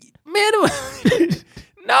it, man?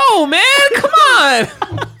 No, man. Come on.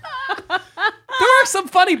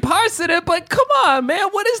 funny parts in it, but come on, man,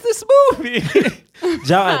 what is this movie?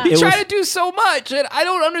 John, He tried to do so much, and I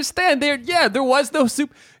don't understand. There was no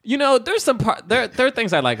soup. You know, there's some there are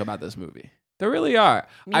things I like about this movie. There really are.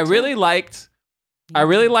 I really liked the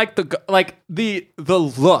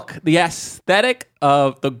look, the aesthetic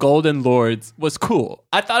of the Golden Lords was cool.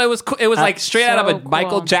 I thought it was cool. It was like straight out of a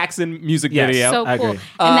Michael Jackson music video. So I cool. agree.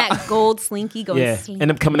 And that gold slinky going and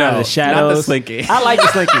them coming out of the shadows. Not the slinky. I like the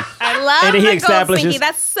slinky. I love And then he the gold establishes- slinky.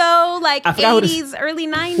 That's so like I forgot what 80s, early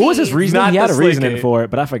 90s. What was his reasoning? Not He had the a reasoning slinky. for it,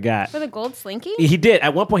 but I forgot. For the gold slinky? He did.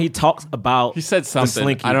 At one point, he talks about He said the something.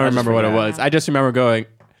 slinky. I don't just remember what it forgot. was. I just remember going,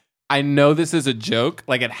 I know this is a joke.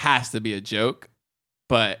 Like, it has to be a joke,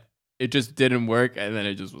 but it just didn't work, and then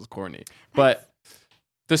it just was corny. But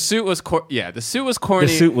the suit was the suit was corny.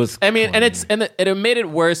 The suit was I mean, corny. and it made it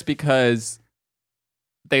worse because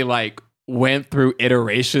they like went through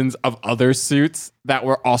iterations of other suits that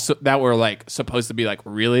were like supposed to be like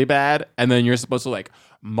really bad, and then you're supposed to like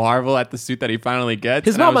marvel at the suit that he finally gets.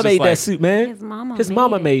 His and I was mama just made like, that suit, man. His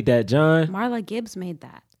mama made it. made that, John. Marla Gibbs made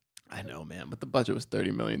that. I know, man, but the budget was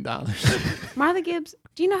 $30 million. Marla Gibbs,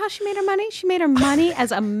 do you know how she made her money? She made her money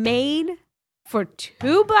as a maid for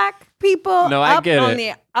 2 black people No, I up get on it.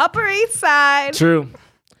 the Upper East Side. True.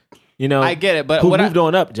 You know, I get it, but who what moved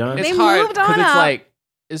on up, John? It's They hard moved on because it's up. like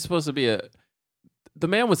it's supposed to be the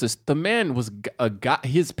man was a god.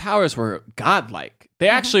 His powers were godlike. They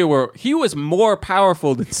actually were. He was more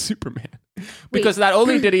powerful than Superman because not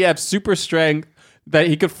only did he have super strength, that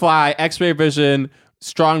he could fly, X-ray vision,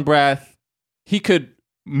 strong breath. He could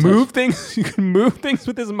move things. He could move things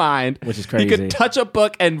with his mind, Which is crazy. He could touch a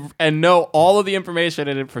book and know all of the information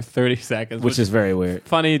in it for 30 seconds, Which is very weird.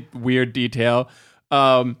 funny, weird detail.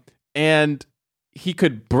 And he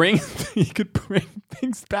could bring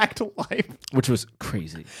things back to life. Which was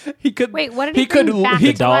crazy. He could Wait, what did he bring back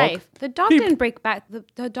The to dog? life? The dog He- didn't break back.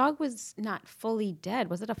 The dog was not fully dead.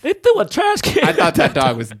 Was it a... They threw a trash can. I thought that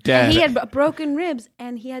dog was dead. He had broken ribs,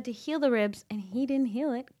 and he had to heal the ribs, and he didn't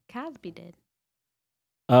heal it. Cosby did.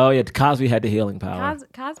 Oh, yeah. Cosby had the healing power.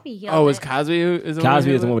 Cosby healed Oh, was it. Cosby?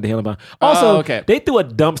 Cosby is the one with the healing power. Also, okay. they threw a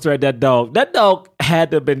dumpster at that dog. That dog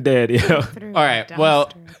had to have been dead, yo. All right. Well,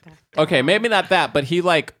 okay, maybe not that, but he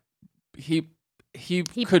could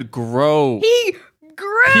grow. He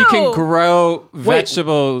grew. He can grow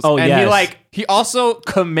vegetables. Oh, and yes. he also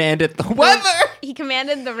commanded the weather. He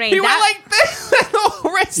commanded the rain. He went like this. And the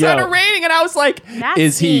whole rain started Yo. raining, and I was like, That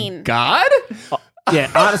 "Is scene. he God?" Yeah,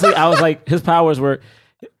 honestly, I was like, his powers were.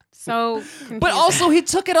 so confusing. But also, he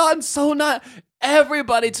took it on so not.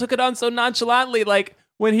 Everybody took it on so nonchalantly. Like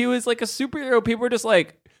when he was like a superhero, people were just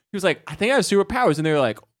like, he was like, "I think I have superpowers," and they were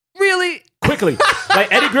like, "Really?" Quickly.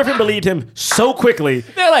 Like, Eddie Griffin believed him so quickly.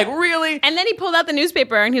 They're like, "Really?" And then he pulled out the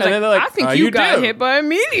newspaper, and he was And like, then they're like, I think you you got do. hit by a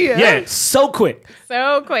meteor. Yeah, so quick.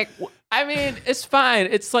 So quick. I mean, it's fine.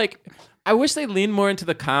 It's like, I wish they leaned more into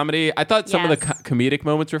the comedy. I thought some of the Yes. comedic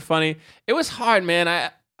moments were funny. It was hard,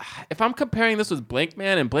 man. If I'm comparing this with Blank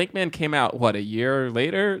Man, and Blank Man came out, what, a year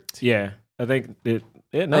later? Yeah, I think it.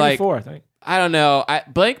 Yeah, 94, I think. I don't know.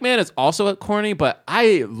 Blank Man is also corny, but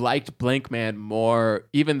I liked Blank Man more,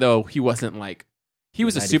 even though he wasn't like, he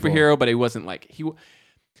was a 94. superhero, but he wasn't like,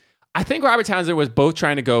 I think Robert Townsend was both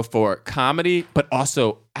trying to go for comedy, but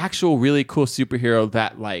also actual really cool superhero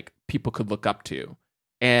that like people could look up to.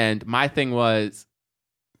 And my thing was,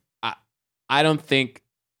 I don't think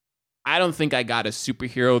I got a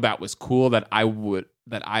superhero that was cool that I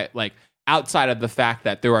like outside of the fact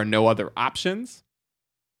that there are no other options.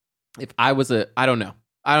 If I was I don't know.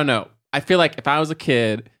 I feel like if I was a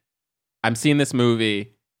kid, I'm seeing this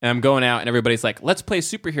movie and I'm going out and everybody's like, let's play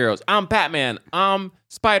superheroes. I'm Batman. I'm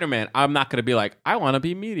Spider-Man. I'm not going to be like, I want to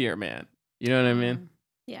be Meteor Man. You know what I mean?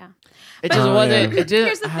 Yeah. It But just Oh, wasn't. yeah. It didn't.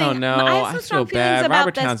 Here's the I don't thing. know. I have I some feel strong feelings bad. about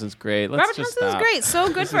Robert this. Townsend's great. Let's Robert just Townsend's stop. great. So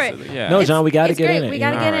good This for is- it. Yeah. No, John, we got to It's get great. in it. We you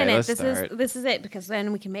got to know? get All in right, it. let's This start. is it because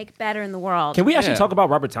then we can make it better in the world. Can we actually Yeah. talk about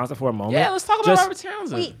Robert Townsend for a moment? Yeah, let's talk about Just- Robert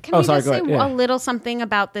Townsend. Wait, can Oh, we sorry, just go say ahead, yeah. a little something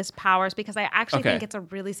about this powers because I actually Okay. think it's a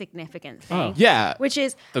really significant thing. Oh. Yeah. Which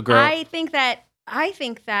is The girl. I think that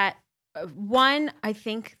one, I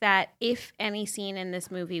think that if any scene in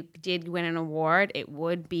this movie did win an award, it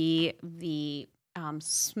would be the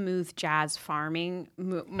smooth jazz farming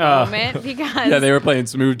moment because Yeah, they were playing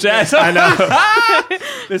smooth jazz. I know.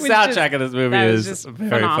 The soundtrack of this movie that was is just very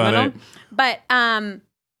phenomenal. funny. But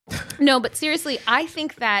no, but seriously, I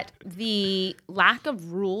think that the lack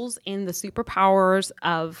of rules in the superpowers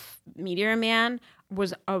of Meteor Man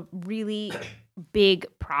was a really big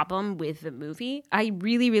problem with the movie. I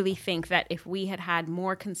really, really think that if we had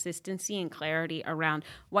more consistency and clarity around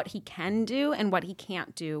what he can do and what he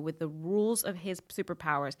can't do with the rules of his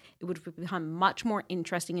superpowers, it would have become much more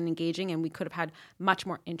interesting and engaging, and we could have had much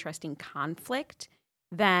more interesting conflict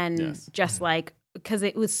than just like, because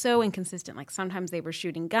it was so inconsistent. Like sometimes they were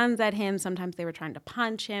shooting guns at him, sometimes they were trying to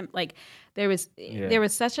punch him. Like there was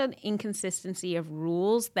such an inconsistency of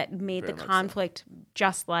rules that made the conflict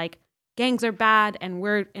just like gangs are bad and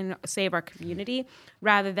we're in save our community,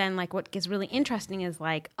 rather than like what gets really interesting is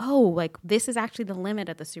like, oh, like this is actually the limit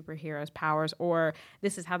of the superhero's powers, or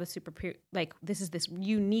this is how the this is this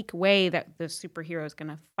unique way that the superhero is going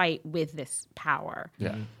to fight with this power.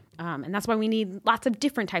 Yeah. And that's why we need lots of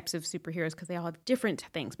different types of superheroes, because they all have different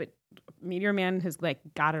things. But Meteor Man has like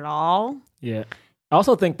got it all. Yeah. I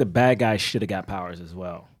also think the bad guy should have got powers as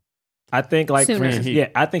well. I think like Sooner. for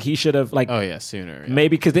instance, I think he should have like sooner. Yeah.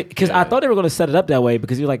 maybe because I thought they were going to set it up that way,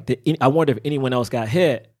 because you're like I wonder if anyone else got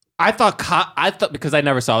hit. I thought because I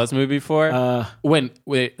never saw this movie before. When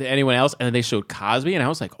with anyone else, and then they showed Cosby, and I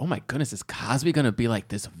was like, "Oh my goodness, is Cosby gonna be like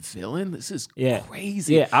this villain? This is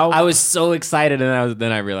crazy." Yeah, I was so excited, and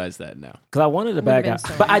then I realized that no, because I wanted the bad guy,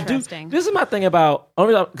 so but I do. interesting. This is my thing about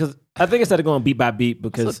only because I think instead of going beat by beat,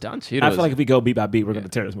 because Also, Don I Cheadle's- feel like if we go beat by beat, we're going to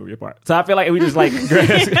tear this movie apart. So I feel like if we just like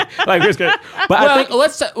like risk it. But I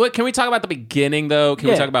think can we talk about the beginning though? Can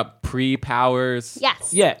we Yeah. talk about pre-powers?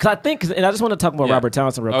 Yes. yeah, because I think and I just want to talk about Yeah. Robert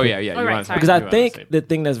Townsend real Oh quick. yeah. You All right, wanna sorry. say- Because you I wanna think say- the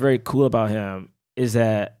thing that's very cool about him is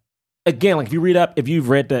that, again, like if you've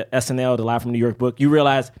read the SNL, the Live from New York book, you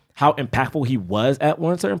realize how impactful he was at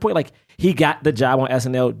one certain point. Like he got the job on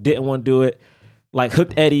SNL, didn't want to do it, like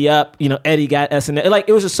hooked Eddie up. You know, Eddie got SNL. Like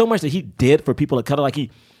it was just so much that he did for people of color. Like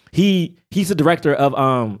he's the director of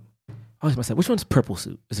I was gonna say, which one's Purple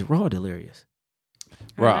Suit? Is it Raw or Delirious?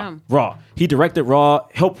 Raw. Raw. He directed Raw,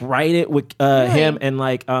 helped write it with him and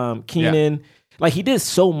like Keenan. Like he did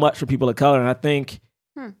so much for people of color, and I think,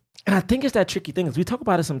 and I think it's that tricky thing. As we talk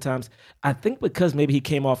about it sometimes, I think because maybe he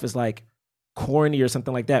came off as like corny or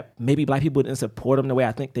something like that. Maybe black people didn't support him the way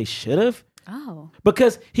I think they should have. Oh.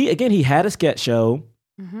 Because he had a sketch show.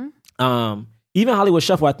 Even Hollywood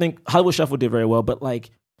Shuffle, I think Hollywood Shuffle did very well, but like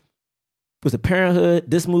was the Parenthood,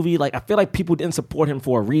 this movie, like I feel like people didn't support him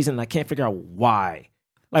for a reason, and I can't figure out why.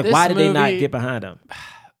 Like This why did they not movie- get behind him?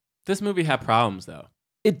 This movie had problems though.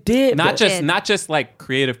 It did. Not but- just like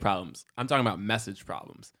creative problems. I'm talking about message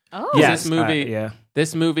problems. Oh. Yes, This movie, yeah.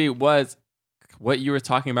 This movie was what you were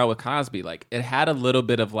talking about with Cosby. Like it had a little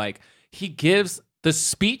bit of like he gives the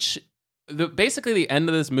speech. Basically, the end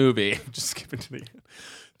of this movie. Just skip it to the end.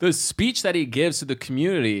 The speech that he gives to the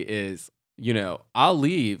community is, you know, I'll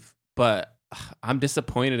leave, but I'm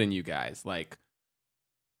disappointed in you guys. Like,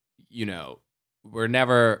 you know, we're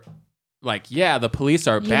never. Like, yeah, the police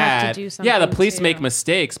are You have to bad. do Yeah, the something police too. make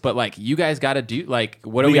mistakes, but like, you guys got to do like,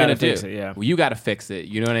 what are We we gonna gotta fix do? it, yeah. Well, you got to fix it.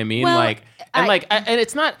 You know what I mean? Well, like, and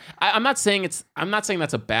it's not. I'm not saying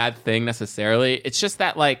that's a bad thing necessarily. It's just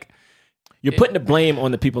that like, You're putting the blame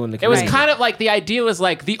on the people in the it was community. kind of like the idea was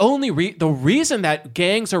like the reason that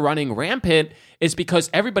gangs are running rampant is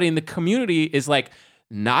because everybody in the community is like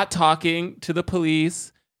not talking to the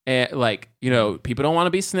police, and like, you know, people don't want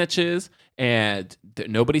to be snitches, and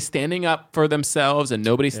nobody's standing up for themselves, and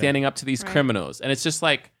nobody's standing up to these criminals, and it's just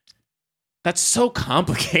like that's so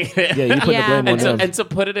complicated. Yeah, you put Yeah. the blame on them. and to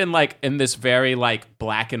put it in like in this very like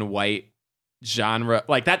black and white genre,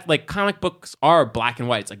 like that, like comic books are black and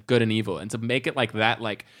white. It's like good and evil, and to make it like that,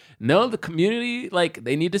 like no, the community, like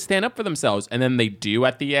they need to stand up for themselves, and then they do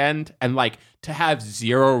at the end, and like to have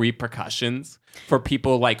zero repercussions for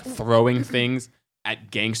people like throwing things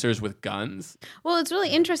at gangsters with guns. Well, it's really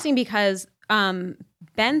interesting because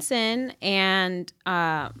Benson and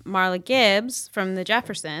Marla Gibbs from the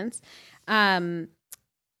Jeffersons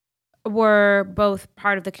were both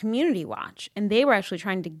part of the Community Watch, and they were actually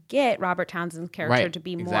trying to get Robert Townsend's character Right, to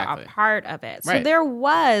be more exactly. a part of it. So Right. there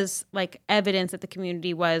was like evidence that the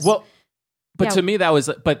community was Well, but Yeah. to me that was,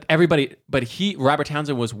 Robert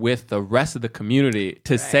Townsend was with the rest of the community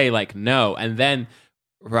to say like no, and then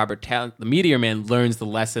the Meteor Man learns the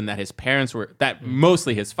lesson that his parents were, that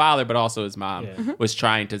mostly his father, but also his mom was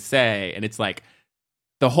trying to say, and it's like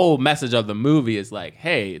the whole message of the movie is like,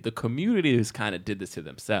 hey, the community just kind of did this to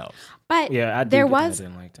themselves. But Yeah, I there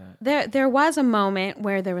didn't like that. there was a moment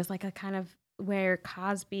where there was like a kind of where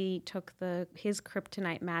Cosby took his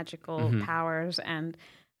kryptonite magical powers and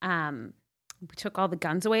took all the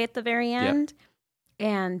guns away at the very end.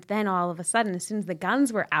 And then all of a sudden, as soon as the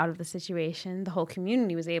guns were out of the situation, the whole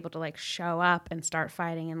community was able to like show up and start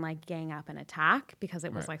fighting and like gang up and attack because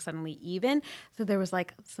it was like suddenly even. So there was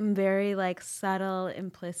like some very like subtle,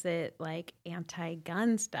 implicit like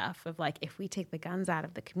anti-gun stuff of like, if we take the guns out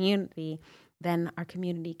of the community, then our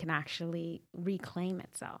community can actually reclaim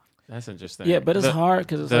itself. That's interesting. Yeah, but it's hard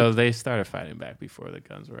because so they started fighting back before the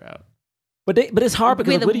guns were out. But it's hard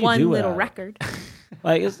because with what do you one do little about it? record.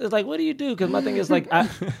 Like it's like, what do you do? Because my thing is like,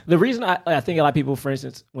 the reason I think a lot of people, for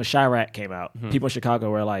instance, when Chirac came out, people in Chicago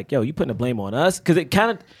were like, "Yo, you putting the blame on us?" Because it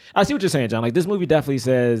kind of, I see what you're saying, John. Like this movie definitely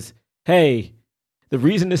says, "Hey, the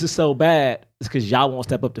reason this is so bad is because y'all won't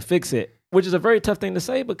step up to fix it," which is a very tough thing to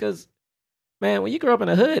say because, man, when you grow up in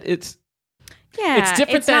the hood, it's different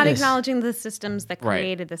it's than not this. acknowledging the systems that Right.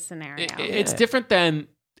 created the scenario. It's different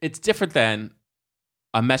than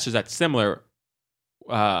a message that's similar,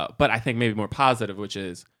 but I think maybe more positive, which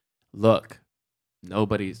is, look,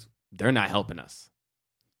 they're not helping us.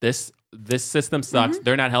 This system sucks.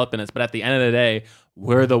 They're not helping us. But at the end of the day,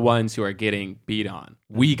 we're the ones who are getting beat on.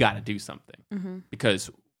 We got to do something because,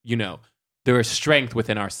 there is strength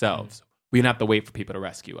within ourselves. We don't have to wait for people to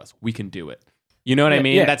rescue us. We can do it. You know what I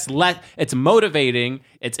mean? Yeah. That's it's motivating,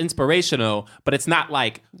 it's inspirational, but it's not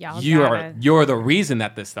like Y'all you're the reason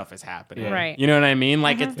that this stuff is happening. Yeah. Right. You know what I mean?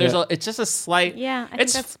 Like it's just a slight. Yeah, I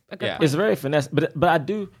think that's a good point. It's very finesse, but I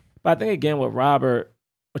think again with Robert,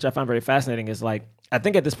 which I find very fascinating, is like I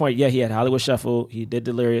think at this point, he had Hollywood Shuffle, he did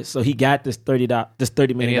Delirious, so he got this $30 million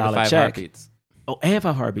And he had the 5 check. heartbeats. Oh, and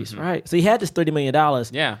 5 heartbeats, right? So he had this $30 million.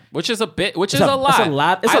 Yeah, which is a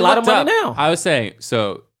lot. It's a lot of money now. I was saying,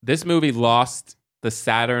 so this movie lost the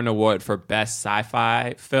Saturn Award for Best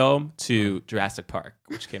Sci-Fi Film to Jurassic Park,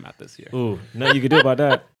 which came out this year. Ooh, nothing you can do about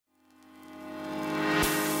that.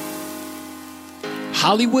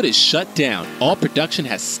 Hollywood is shut down. All production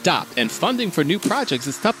has stopped, and funding for new projects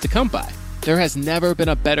is tough to come by. There has never been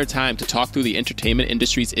a better time to talk through the entertainment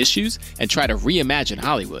industry's issues and try to reimagine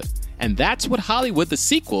Hollywood. And that's what Hollywood the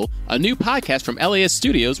Sequel, a new podcast from LAS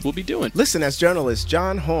Studios, will be doing. Listen as journalist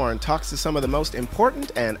John Horn talks to some of the most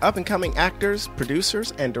important and up-and-coming actors,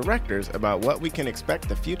 producers, and directors about what we can expect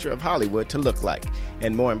the future of Hollywood to look like,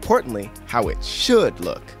 and more importantly, how it should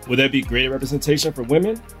look. Will there be greater representation for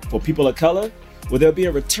women, for people of color? Will there be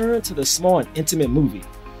a return to the small and intimate movie?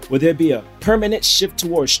 Will there be a permanent shift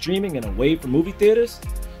towards streaming and away from movie theaters?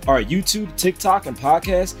 Are YouTube, TikTok, and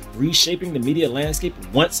podcasts reshaping the media landscape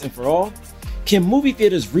once and for all? Can movie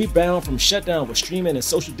theaters rebound from shutdown with streaming and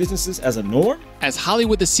social distances as a norm? As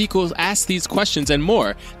Hollywood the Sequel asks these questions and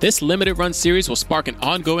more, this limited-run series will spark an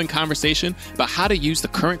ongoing conversation about how to use the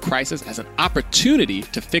current crisis as an opportunity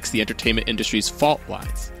to fix the entertainment industry's fault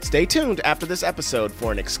lines. Stay tuned after this episode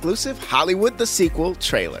for an exclusive Hollywood the Sequel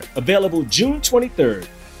trailer. Available June 23rd.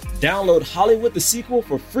 Download Hollywood the Sequel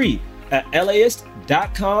for free at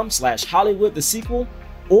LAist.com/Hollywood the Sequel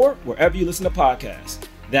or wherever you listen to podcasts.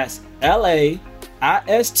 That's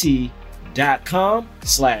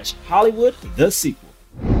LAIST.com/Hollywood the Sequel.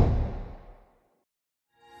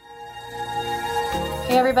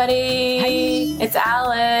 Hey everybody, it's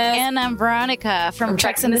Alice. And I'm Veronica from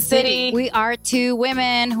Treks in the City. We are two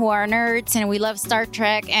women who are nerds and we love Star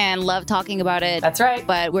Trek and love talking about it. That's right.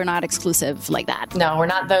 But we're not exclusive like that. No, we're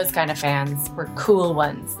not those kind of fans. We're cool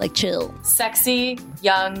ones. Like chill. Sexy,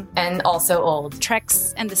 young, and also old.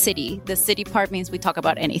 Treks and the City. The city part means we talk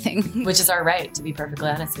about anything. Which is our right, to be perfectly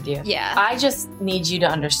honest with you. Yeah. I just need you to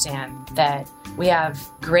understand that we have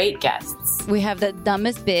great guests. We have the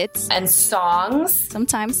dumbest bits. And songs.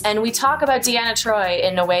 Sometimes. And we talk about Deanna Troi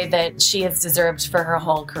in a way that she has deserved for her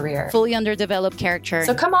whole career. Fully underdeveloped character.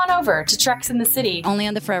 So come on over to Treks in the City. Only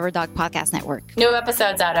on the Forever Dog Podcast Network. New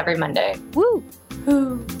episodes out every Monday. Woo!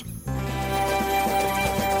 Woo!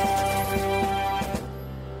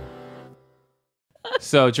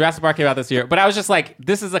 So Jurassic Park came out this year, but I was just like,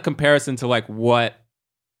 this is a comparison to like where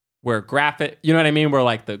graphic, you know what I mean? Where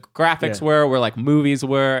like the graphics were, where like movies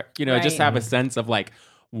were, just have a sense of like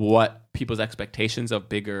what people's expectations of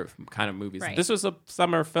bigger kind of movies. Right. This was a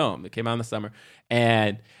summer film that came out in the summer,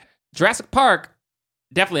 and Jurassic Park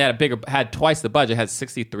definitely had twice the budget, had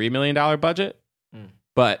 $63 million budget,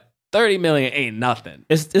 but 30 million ain't nothing.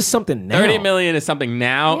 It's something now. 30 million is something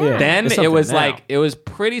now. Yeah. Then It's it something was now. like, it was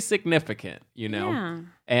pretty significant, Yeah.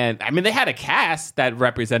 And I mean, they had a cast that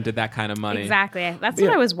represented that kind of money. Exactly. That's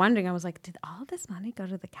what I was wondering. I was like, did all this money go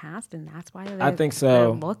to the cast, and that's why I think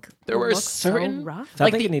so. There were look certain- so rough? So I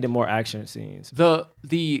Like think the- it needed more action scenes. The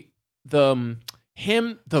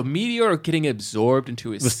meteor getting absorbed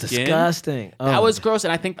into his It was skin. disgusting. That was gross,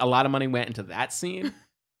 and I think a lot of money went into that scene.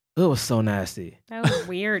 It was so nasty. That was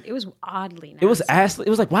weird. It was oddly nasty. It was Ashley. It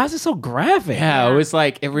was like, why is it so graphic? Yeah, it was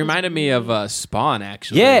like, it reminded me of Spawn,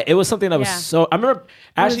 actually. Yeah, it was something that was so. I remember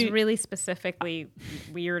actually. It was really specifically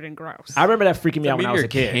weird and gross. I remember that freaking me out when I was a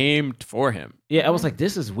kid. Came for him. Yeah, I was like,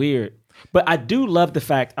 this is weird. But I do love the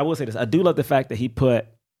fact. I will say this. I do love the fact that he put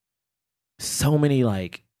so many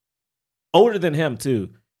like older than him too,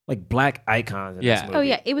 like black icons. In this movie. Oh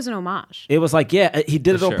yeah, it was an homage. It was like, yeah, he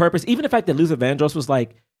did it on sure. purpose. Even the fact that Luther Vandross was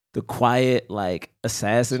like the quiet, like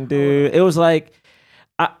assassin dude. It was like,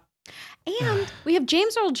 and we have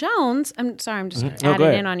James Earl Jones. I'm sorry, I'm just No, go adding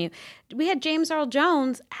ahead. in on you. We had James Earl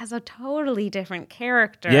Jones as a totally different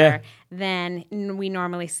character than we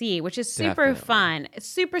normally see, which is super fun. It's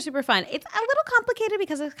super, super fun. It's a little complicated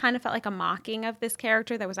because it kind of felt like a mocking of this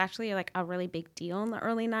character that was actually like a really big deal in the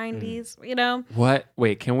early 90s, you know? What?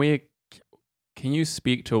 Wait, can you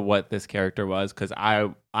speak to what this character was? Because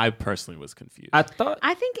I personally was confused. I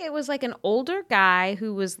think it was like an older guy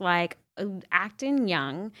who was like acting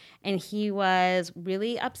young, and he was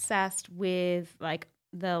really obsessed with like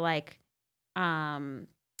the like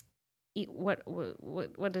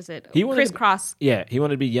what is it? He wanted Crisscross. he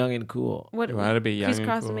wanted to be young and cool. He wanted to be young and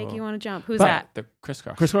Crisscross cool. will make you want to jump. Who's that? The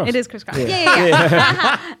Crisscross. Crisscross. It is Crisscross. Yeah.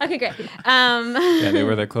 Yeah. Okay, great. Yeah, they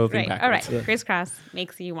were their clothing Right. All right. backwards. Crisscross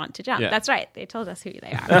makes you want to jump. Yeah. That's right. They told us who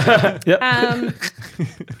they are.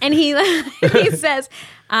 And he says,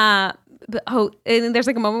 and there's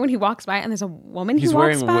like a moment when he walks by and there's a woman He's who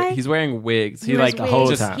walks wearing by. he's wearing wigs. He wears like wigs. the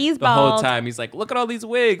whole time. He's the whole bald. time he's like, look at all these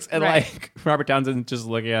wigs, and Right. like Robert Townsend just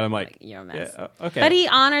looking at him like You're a mess. Yeah, okay. But he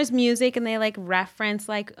honors music, and they like reference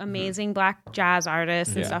like amazing black jazz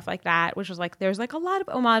artists and Yeah. stuff like that, which was like there's like a lot of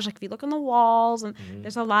homage. Like if you look on the walls, and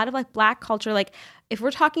there's a lot of like black culture. Like if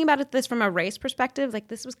we're talking about this from a race perspective, like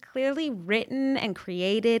this was clearly written and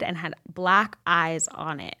created and had black eyes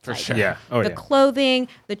on it. For Like, sure. Yeah. Oh, the clothing,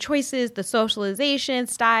 the choices, the socialization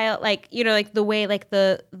style, like, you know, like the way, like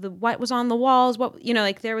the what was on the walls, what, you know,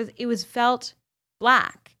 like it was felt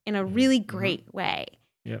black in a really great way.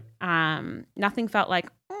 Yep. Nothing felt like,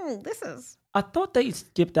 this is. I thought they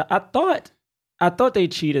skipped out. I thought they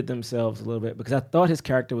cheated themselves a little bit because I thought his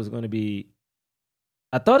character was going to be.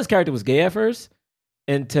 I thought his character was gay at first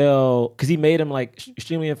until because he made him like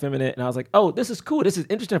extremely effeminate, and I was like, oh, this is cool. This is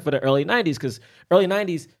interesting for the early '90s because early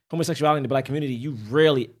 '90s homosexuality in the black community, you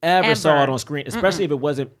rarely ever saw it on screen, especially if it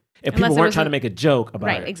wasn't. If Unless people it was trying to make a joke about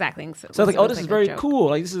it. Right, exactly. So I was like, oh, this is very cool.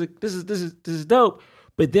 Like this is dope.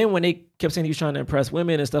 But then when they kept saying he was trying to impress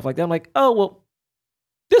women and stuff like that, I'm like, oh well,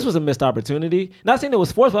 this was a missed opportunity. Not saying it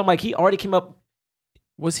was forced, but I'm like, he already came up.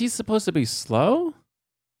 Was he supposed to be slow?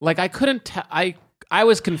 Like I couldn't tell. I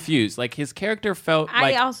was confused. Like his character felt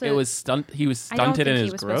like it was he was stunted I don't think in his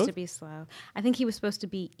he was growth. supposed to be slow. I think he was supposed to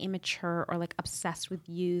be immature or like obsessed with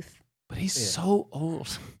youth. But he's so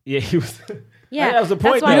old. Yeah, he was. Yeah, that was the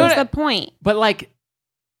point. That's why though. it was the point. But like,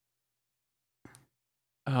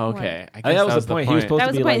 oh, okay. I guess that was the point. He was supposed That to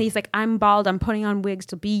was be the point. like, He's like, I'm bald. I'm putting on wigs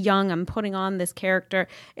to be young. I'm putting on this character.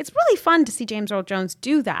 It's really fun to see James Earl Jones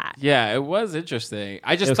do that. Yeah, it was interesting.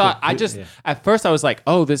 I just was thought, cool. at first I was like,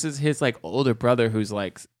 oh, this is his like older brother who's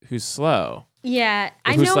slow. Yeah,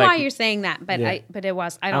 I who's know like- why you're saying that, but Yeah. but it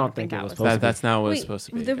was. I don't think it that was was. supposed to be. That's not what it's Wait, supposed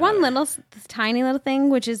to be. The Got one it. this tiny little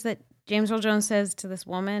thing, which is that James Earl Jones says to this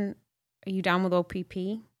woman, "Are you down with OPP?"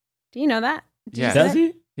 Do you know that? Did you Yeah. see does that?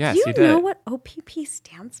 he? Yes, Do you he did. know what OPP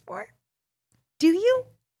stands for? Do you?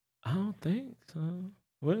 I don't think so.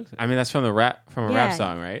 What is it? I mean, that's from a rap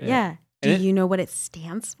song, right? Yeah. Do And you know what it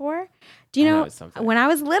stands for? Do you I know know? it's something. When I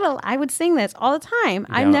was little, I would sing this all the time.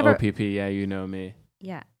 Yeah, I've never. OPP. Yeah, you know me.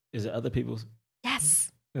 Yeah. Is it other people's?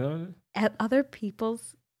 Yes. You know? At other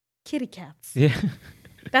people's kitty cats. Yeah,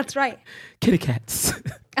 That's right. kitty cats.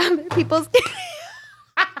 Other people's.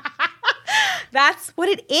 That's what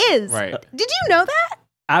it is. Right. Did you know that?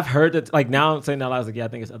 I've heard that. Like now, I'm saying that I was like, yeah, I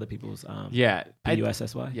think it's other people's. Yeah.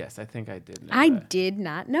 PUSSY. Yes, I think I did know I that. did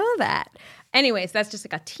not know that. Anyways, that's just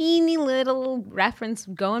like a teeny little reference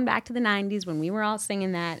going back to the 90s when we were all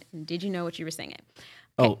singing that. Did you know what you were singing?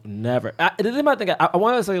 Oh, never. This is my thing. I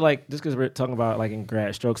want to say like just because we're talking about like in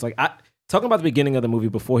grad strokes, like talking about the beginning of the movie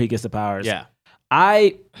before he gets the powers. Yeah.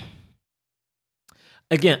 I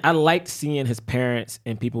liked seeing his parents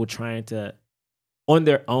and people trying to, on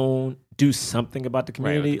their own, do something about the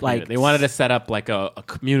community. Like they wanted to set up like a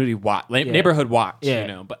community watch, neighborhood watch, you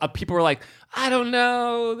know. But people were like, I don't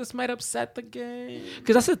know, this might upset the gang.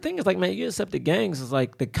 Because that's the thing is like, man, you accept the gangs. It's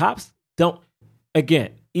like the cops don't.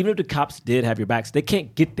 Again, even if the cops did have your backs, they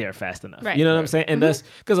can't get there fast enough. Right. You know what I'm saying? And that's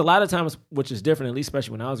because a lot of times, which is different, at least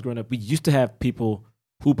especially when I was growing up, we used to have people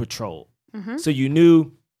who patrolled. So you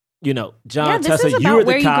knew John, this Tessa, is you about were the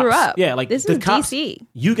where you cops. grew up. Yeah, like this the is cops. DC.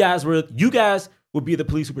 You guys would be the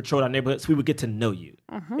police who patrol our neighborhoods. We would get to know you.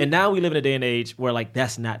 And now we live in a day and age where like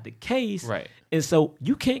that's not the case. Right. And so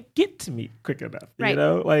you can't get to me quick enough. Right. You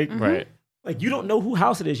know, like Right. Like you don't know who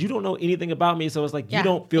house it is. You don't know anything about me. So it's like you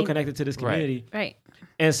don't feel connected to this community. Right.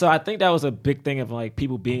 And so I think that was a big thing of like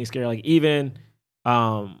people being scared. Like even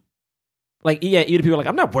either people are like,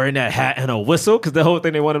 I'm not wearing that hat and a whistle, because the whole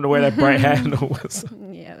thing they want him to wear that bright hat and a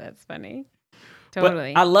whistle. Yeah, that's funny.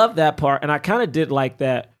 Totally. But I love that part, and I kind of did like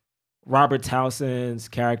that Robert Townsend's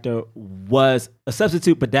character was a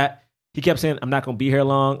substitute, but that he kept saying, I'm not going to be here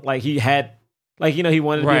long. Like he had, like, he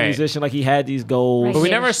wanted to be a musician. Like he had these goals. Right. But we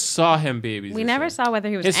never saw him be a musician. We never saw whether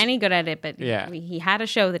he was any good at it, but he had a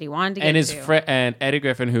show that he wanted to get and his to. And Eddie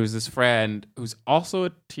Griffin, who's his friend, who's also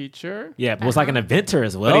a teacher. Yeah, but was like an inventor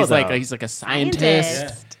as well. But he's like a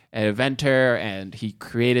scientist, an inventor, and he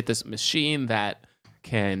created this machine that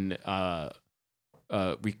can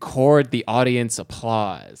record the audience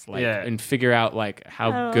applause, and figure out like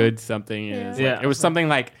how good something is. Like, it was something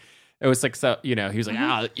like. It was like, so, he was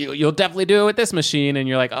like, you'll definitely do it with this machine. And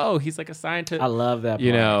you're like, oh, he's like a scientist. I love that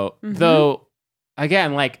part. Though,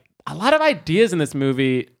 again, like a lot of ideas in this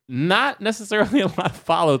movie, not necessarily a lot of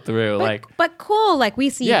follow through. But cool. Like we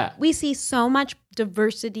see so much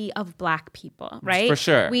diversity of Black people, right? For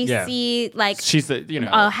sure. We see like she's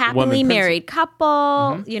a happily married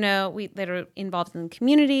couple, that are involved in the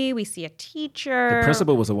community. We see a teacher. The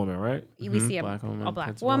principal was a woman, right? We see a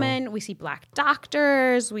black woman. We see Black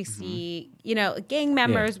doctors. We see, gang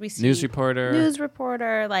members. We see news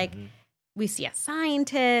reporter. Like we see a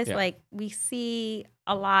scientist. Like we see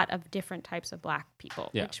a lot of different types of Black people,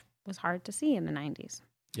 which was hard to see in the 90s.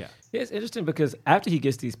 Yeah. It's interesting because after he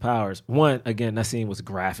gets these powers, one, again, that scene was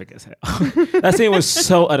graphic as hell. That scene was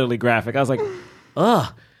so utterly graphic. I was like,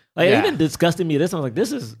 ugh. Like, it even disgusted me. I was like,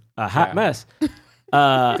 this is a hot mess.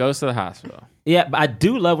 Goes to the hospital. Yeah, but I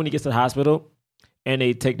do love when he gets to the hospital and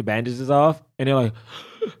they take the bandages off and they're like,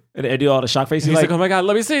 and they do all the shock faces. He's like, oh my God,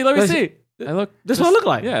 let me see. I look. This is what I look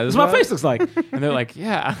like. Yeah, this is what my face looks like. And they're like,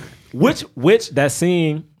 yeah. Which that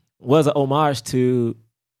scene was an homage to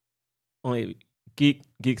only geek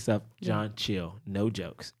stuff. John, chill, no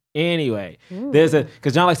jokes. Anyway,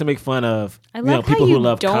 because John likes to make fun of people who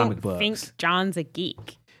love comic books. I think John's a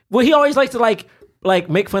geek. Well, he always likes to like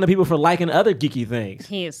make fun of people for liking other geeky things.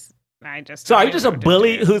 So are you just a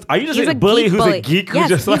bully? Are you just a bully who's a geek?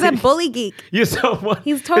 Yes, he's a bully geek. You're so.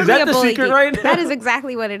 He's totally is that a the bully secret geek. right now? That is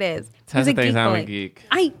exactly what it is. Tessa He's a thinks geek I'm bully. a geek.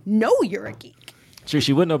 I know you're a geek. Sure,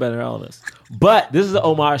 she would know better than all of us. But this is an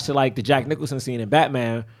homage to like the Jack Nicholson scene in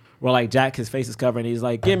Batman, where like Jack, his face is covered, and he's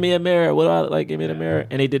like, "Give me a mirror." What do I like? Give me the mirror.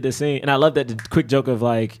 And they did this scene, and I love that the quick joke of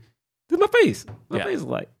like, "This is my face. My face is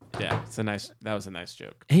like." Yeah, that was a nice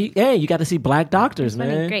joke. Hey, you got to see Black doctors, man.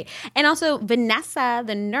 Funny, great. And also Vanessa,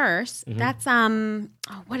 the nurse. That's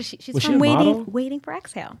what is she? She's Was from she a model? Waiting for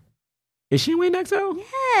Exhale. Is she in Waiting Exhale?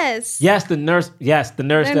 Yes. Yes, the nurse. Yes, the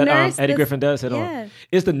nurse that Eddie Griffin does hit yeah. on.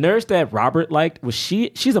 Is the nurse that Robert liked? Was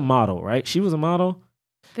she? She's a model, right? She was a model.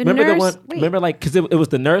 Remember the one? Wait. Remember, like, because it was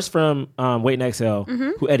the nurse from Waiting Exhale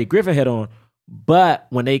who Eddie Griffin hit on. But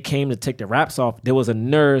when they came to take the wraps off, there was a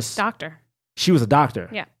nurse. Doctor. She was a doctor.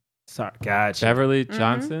 Yeah. Sorry, gotcha. Beverly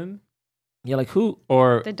Johnson. Yeah, like who?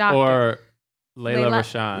 Or the doctor. Or Layla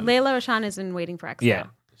Rashan. Layla Rashan is in Waiting for Exhale. Yeah,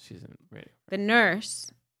 she's in Waiting. The nurse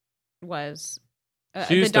was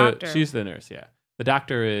the doctor. She's the nurse. Yeah, the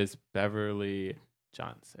doctor is Beverly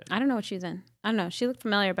Johnson. I don't know what she's in. I don't know. She looked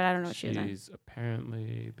familiar, but I don't know what she was in. She's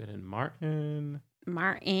apparently been in Martin.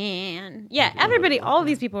 Yeah, everybody. All of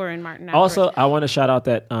these people were in Martin. Also, I want to shout out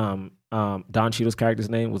that Don Cheadle's character's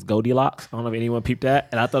name was Goldilocks. I don't know if anyone peeped that,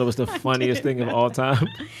 and I thought it was the funniest thing of all time.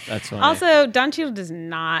 That's funny. Also, Don Cheadle does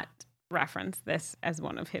not reference this as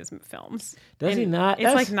one of his films. Does he not?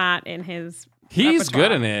 It's like not in his. He's repertoire.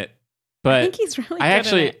 good in it, but I think he's really.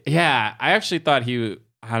 Good in it. I actually thought he.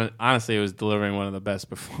 Honestly, was delivering one of the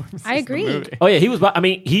best performances. I agree. In the movie. Oh yeah, he was. I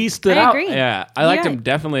mean, he stood I out. agree. Yeah, I liked him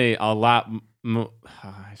definitely a lot.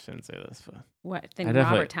 I shouldn't say this, but what? Then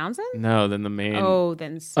Robert Townsend? No, then the main. Oh,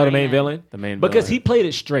 then the main villain. The main because villain. he played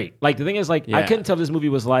it straight. Like the thing is, like I couldn't tell if this movie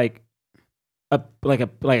was like a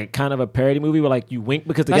kind of a parody movie where like you wink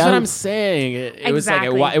because the That's guy. what who, I'm saying. It was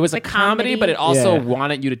Exactly. like it was The a comedy, but it also Yeah.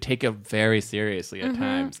 wanted you to take it very seriously at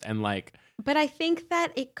times, and like. But I think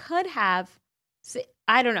that it could have.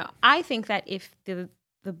 I don't know. I think that if the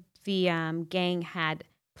gang had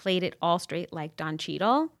played it all straight like Don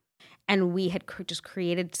Cheadle, and we had just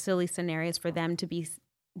created silly scenarios for them to be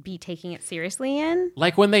taking it seriously in,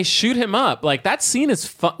 Like when they shoot him up, like that scene is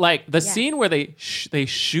fun. Like the scene where they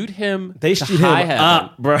shoot him, they to shoot high him heaven,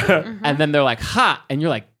 up, bro. and then they're like, "Ha!" and you're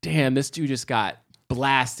like, damn, this dude just got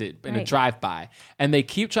blasted in a drive-by. And they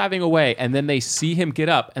keep driving away, and then they see him get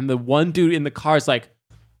up, and the one dude in the car is like,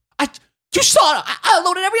 you saw it. I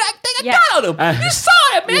loaded everything I got on him. You saw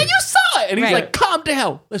it, man. You saw it. And he's like, calm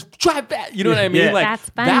down. Let's drive back. You know what I mean? Like, that's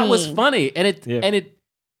funny. that was funny. And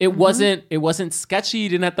it wasn't sketchy. You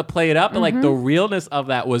didn't have to play it up. But like the realness of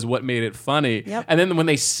that was what made it funny. Yep. And then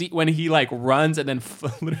when he like runs and then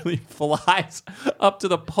literally flies up to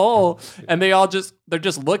the pole, and they're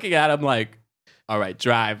just looking at him like, all right,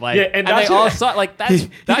 drive. Like, and they all saw it. Like, that's he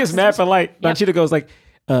gets mad for like, Don Cheadle goes like,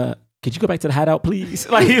 could you go back to the hideout, please?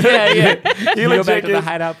 Like, He go back to the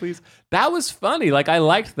hideout, please. That was funny. Like, I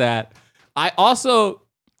liked that. I also,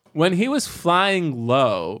 when he was flying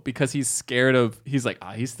low, because he's like,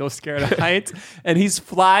 he's still scared of heights, and he's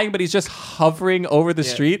flying, but he's just hovering over the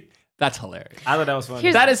street. That's hilarious. I thought that was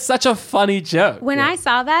funny. That is such a funny joke. When I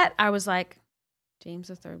saw that, I was like, James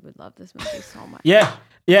III would love this movie so much.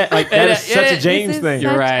 Yeah, like that is such a James thing.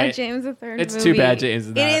 You're right. A James III it's movie. too bad James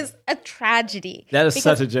is not. It is a tragedy. That is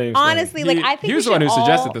such a James honestly, thing. like I think he was we the one should who all,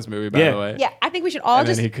 suggested this movie, by the way. Yeah, I think we should all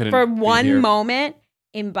just for one moment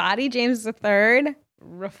embody James III,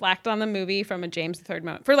 reflect on the movie from a James III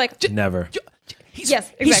moment. For like never.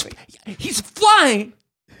 Yes, exactly. He's flying,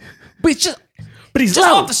 but he's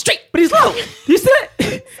low off the street. But he's low. You see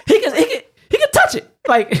it? He can touch it.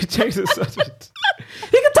 Like James is such a.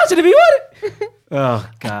 He can touch it if he wanted. Oh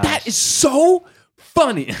God, that is so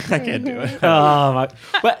funny. I can't do it. Oh my!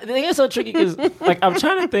 But the thing is so tricky because, like, I'm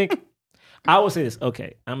trying to think. I will say this.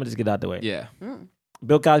 Okay, I'm gonna just get out the way. Yeah.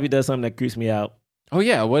 Bill Cosby does something that creeps me out. Oh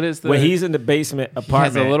yeah, what is the? When he's in the basement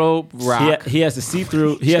apartment, he has a little rock. He has to see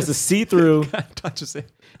through. He has to see through. Touches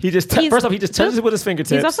it. He just first off he just touches it with his fingertips.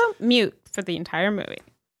 He's also mute for the entire movie.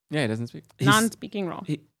 Yeah, he doesn't speak. Non-speaking role.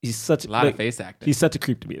 He's such a lot of face acting. He's such a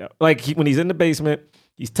creep to me though. Like when he's in the basement,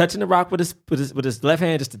 he's touching the rock with his left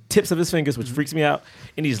hand, just the tips of his fingers, which freaks me out.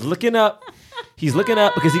 And he's looking up. He's looking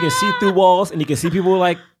up because he can see through walls and he can see people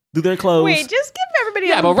like through their clothes. Wait, just give everybody.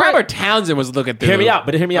 Yeah, but Robert Townsend was looking through. Hear me out,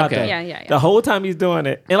 but hear me out. Though. Yeah. The whole time he's doing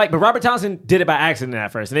it, and like, but Robert Townsend did it by accident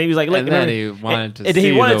at first, and then he was like, "Look," and then he wanted to. And then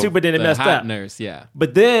he wanted to, but then it messed hot up. Nurse, yeah.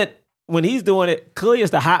 But then when he's doing it, clearly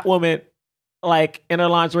it's the hot woman. Like in her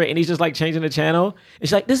lingerie, and he's just like changing the channel. And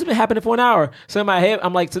she's like, "This has been happening for an hour." So in my head,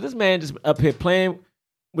 I'm like, "So this man just up here playing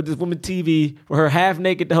with this woman TV with her half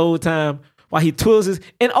naked the whole time while he twirls his."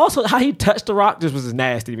 And also how he touched the rock just was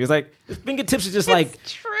nasty. It was like his fingertips are just like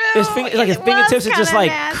true. His fingertips are just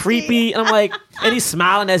like nasty. Creepy. And I'm like, and he's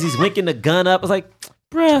smiling as he's winking the gun up. I was like,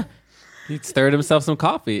 bruh. He stirred himself some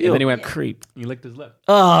coffee, and then he went creep. He licked his lip.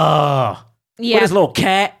 Oh, yeah. With his little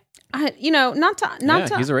cat. Not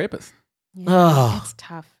to. He's a rapist. Yeah, it's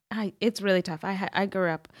tough. It's really tough. I grew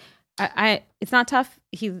up. It's not tough.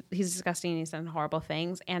 He's disgusting. He's done horrible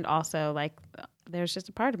things, and also like there's just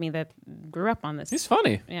a part of me that grew up on this. He's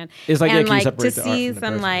funny, man. It's like, and yeah, like to see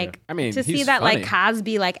some like, I mean, to see that funny. like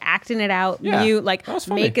Cosby like acting it out, mute, like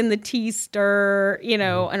making the tea stir,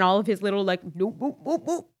 and all of his little like boop, boop, boop,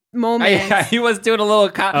 boop moments. Yeah, he was doing a little,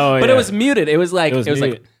 but it was muted. It was like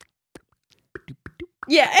like,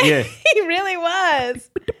 yeah, he really was.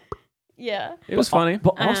 Yeah. It was funny.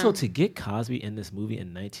 But also to get Cosby in this movie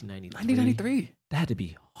in 1993, that had to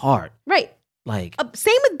be hard. Right. Like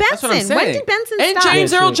same with Benson. When did Benson and stop?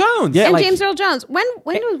 James Earl Jones. Yeah, and James Earl Jones. When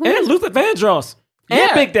and Luther Vandross.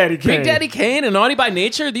 And Big Daddy Kane. Big Daddy Kane and Naughty by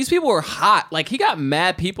Nature. These people were hot. Like he got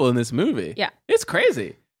mad people in this movie. Yeah. It's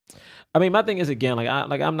crazy. I mean, my thing is again,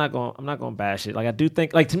 I'm not going to bash it. Like I do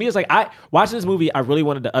think, like to me, it's like watching this movie, I really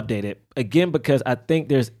wanted to update it again because I think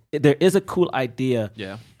there is a cool idea.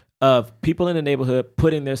 Yeah. Of people in the neighborhood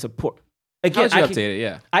putting their support. Again, How would you update it?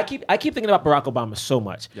 Yeah. I keep thinking about Barack Obama so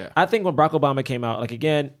much. Yeah. I think when Barack Obama came out, like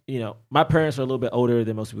again, my parents are a little bit older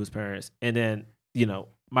than most people's parents. And then,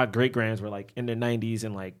 my great grands were like in their 90s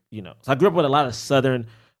and like, so I grew up with a lot of Southern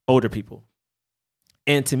older people.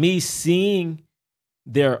 And to me, seeing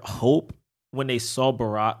their hope when they saw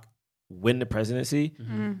Barack win the presidency,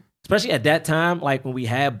 especially at that time, like when we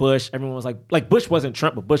had Bush, everyone was like Bush wasn't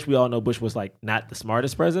Trump, but Bush, we all know Bush was like not the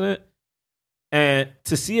smartest president. And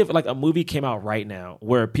to see if like a movie came out right now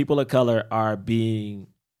where people of color are being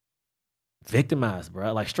victimized,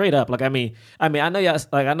 bro, like straight up. Like, I mean, I know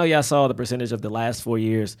y'all saw the percentage of the last 4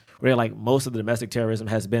 years where like most of the domestic terrorism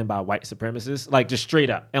has been by white supremacists, like just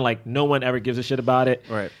straight up. And like no one ever gives a shit about it.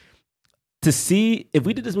 Right. To see if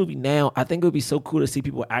we did this movie now, I think it would be so cool to see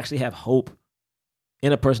people actually have hope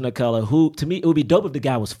in a person of color who, to me, it would be dope if the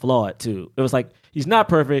guy was flawed too. It was like, he's not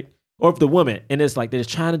perfect, or if the woman, and it's like they're just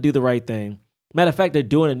trying to do the right thing. Matter of fact, they're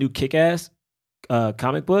doing a new Kick-Ass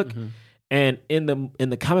comic book, and in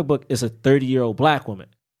the comic book is a 30-year-old black woman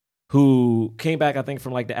who came back, I think,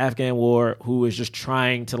 from like the Afghan war, who is just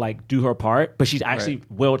trying to like do her part, but she's actually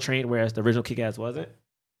well trained, whereas the original Kick-Ass wasn't.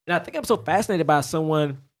 And I think I'm so fascinated by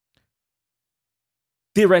someone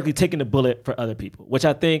theoretically taking the bullet for other people, which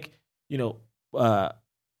I think,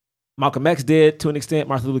 Malcolm X did to an extent,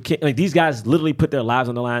 Martin Luther King. Like these guys literally put their lives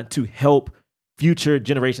on the line to help future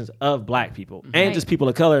generations of Black people and just people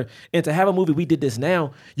of color. And to have a movie, we did this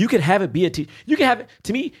now, you could have it be you can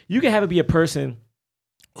have it be a person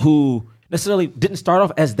who necessarily didn't start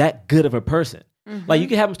off as that good of a person. Like you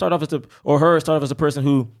could have him start off as a person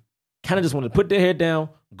who kind of just wanted to put their head down,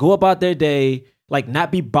 go about their day, like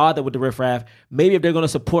not be bothered with the riffraff. Maybe if they're going to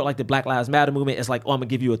support like the Black Lives Matter movement, it's like, oh, I'm going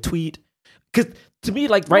to give you a tweet. Because to me,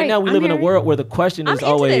 like right now, we live in a world where the question is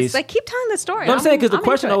always... Like, keep telling the story. I'm saying, because the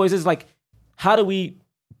question always is like, how do we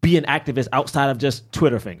be an activist outside of just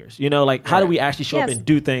Twitter fingers? Like how do we actually show up and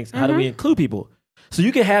do things? How do we include people? So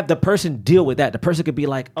you can have the person deal with that. The person could be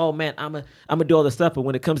like, oh man, I'm gonna do all this stuff, but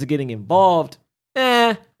when it comes to getting involved,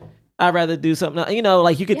 I'd rather do something else.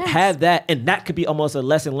 Like you could have that, and that could be almost a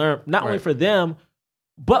lesson learned, not only for them,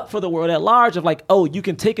 but for the world at large of like, oh, you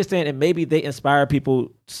can take a stand and maybe they inspire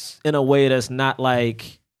people in a way that's not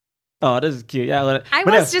like, oh, this is cute. Yeah, I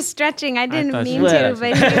was just stretching. I didn't mean to, but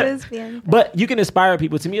it was being... But you can inspire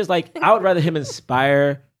people. To me, it's like, I would rather him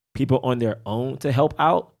inspire people on their own to help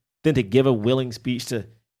out than to give a willing speech to,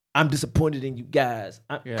 I'm disappointed in you guys.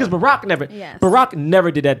 Because Barack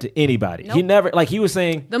never did that to anybody. Nope. He never, like he was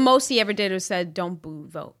saying... The most he ever did was said, don't boo,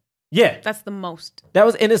 vote. Yeah. That's the most.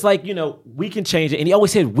 And it's like, we can change it. And he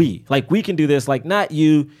always said we can do this, like not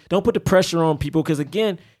you. Don't put the pressure on people. Because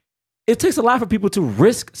again, it takes a lot for people to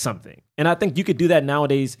risk something. And I think you could do that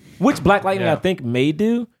nowadays, which Black Lightning I think may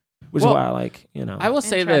do, which is why I like, I will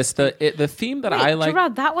say this, the theme that I like...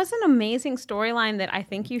 Gerard, that was an amazing storyline that I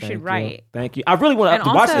think you should write. Thank you. I really want to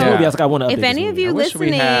watch this movie. I was like, I want to update if any of you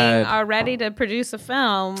listening are ready to produce a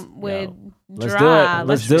film with Gerard,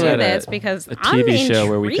 let's do this because a TV show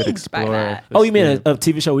where we could explore... Oh, you mean a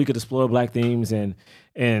TV show where we could explore Black themes and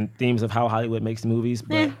themes of how Hollywood makes movies,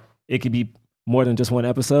 but it could be more than just one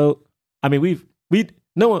episode? I mean, we've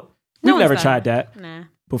never tried that. Nah.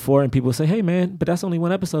 Before, and people say, hey man, but that's only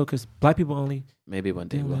one episode because Black people only... Maybe one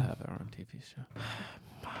day we'll have our own TV show.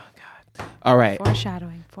 Oh, God. All right.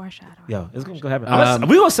 Foreshadowing. Yo, it's going to happen.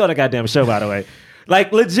 We're going to sell the goddamn show, by the way.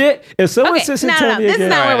 Like, legit, if someone sits and tells me this is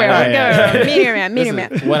not where we're going. Meteor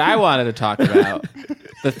Man. What I wanted to talk about,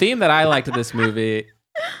 the theme that I liked of this movie,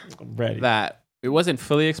 I'm ready. That it wasn't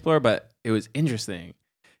fully explored, but it was interesting,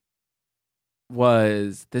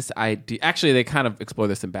 was this idea. Actually, they kind of explore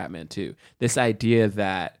this in Batman too. This idea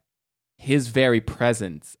that his very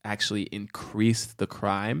presence actually increased the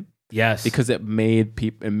crime. Yes, because it made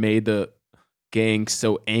the gang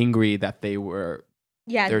so angry that they were.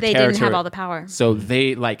 Yeah, they didn't have all the power, so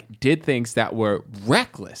they like did things that were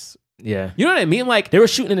reckless. Yeah, you know what I mean. Like they were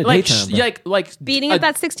shooting in the daytime, like beating up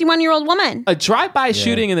that 61-year-old woman. A drive-by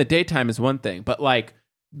shooting in the daytime is one thing, but like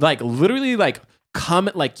literally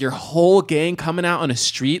your whole gang coming out on a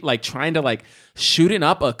street, like trying to like shooting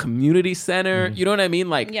up a community center. You know what I mean?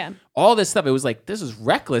 Like all this stuff. It was like, this is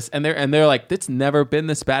reckless. And they're like, it's never been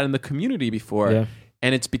this bad in the community before. Yeah.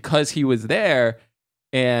 And it's because he was there.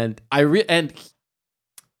 And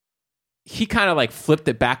he kind of like flipped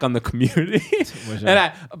it back on the community.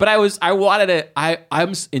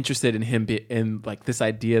 I'm interested in him in like this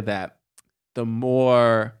idea that the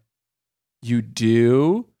more you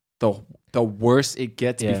do, the worse it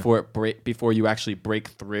gets before you actually break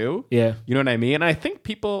through. Yeah. You know what I mean? And I think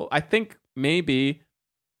maybe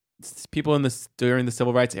people during the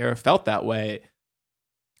civil rights era felt that way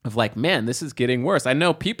of like, man, this is getting worse. I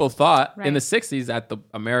know people thought in the 60s that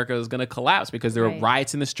America was going to collapse because there were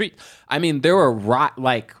riots in the street. I mean, there were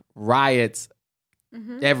riots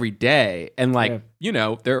every day. And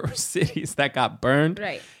there were cities that got burned.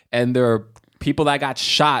 Right. And there are people that got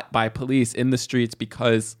shot by police in the streets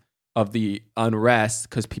because of the unrest,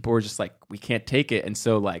 because people were just like, we can't take it. And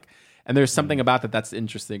so and there's something about that's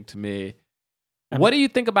interesting to me. What do you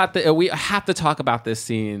think about we have to talk about this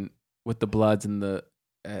scene with the Bloods and the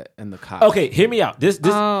cops. Okay, hear me out.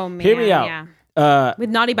 Hear me out. Yeah. With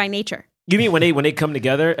Naughty by Nature. You mean when they come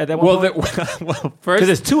together at that one point? Well, first, because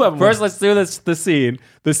there's two of them. First, let's do the scene.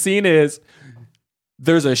 The scene is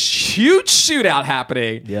there's a huge shootout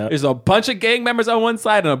happening. Yep. There's a bunch of gang members on one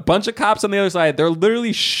side and a bunch of cops on the other side. They're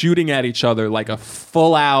literally shooting at each other like a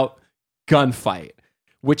full-out gunfight,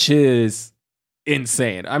 which is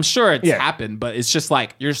insane. I'm sure it's happened, but it's just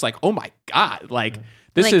like, you're just like, oh my God. Like,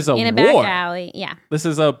 this is a in a war. back alley. Yeah. This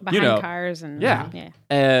is a, behind cars and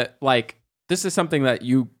this is something that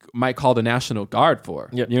you might call the National Guard for.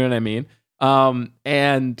 Yep. You know what I mean?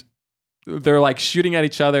 And they're like shooting at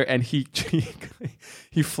each other, and he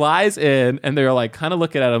flies in, and they're like kind of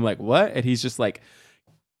looking at him like, what? And he's just like,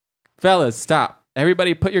 fellas, stop.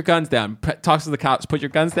 Everybody put your guns down. Talks to the cops, put your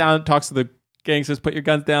guns down. Talks to the gangsters, put your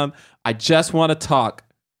guns down. I just want to talk.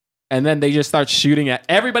 And then they just start shooting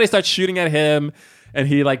everybody starts shooting at him, and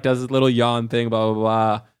he like does his little yawn thing, blah, blah,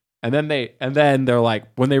 blah. And then they're like,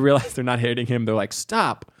 when they realize they're not hitting him, they're like,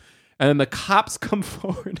 stop. And then the cops come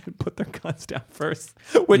forward and put their guns down first,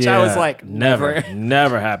 which I was like, never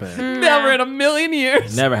happened. Never in a million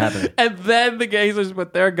years. Never happened. And then the gangsters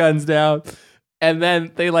put their guns down, and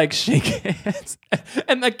then they like shake hands.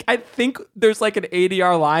 And like, I think there's like an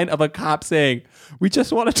ADR line of a cop saying, we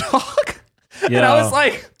just want to talk. Yeah. And I was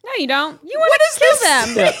like, no, you don't. You want to kill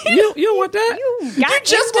them. Yeah. You don't want that? You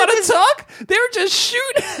just want to talk? They were just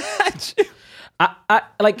shooting at you. I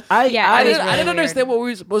didn't understand what we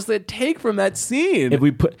were supposed to take from that scene.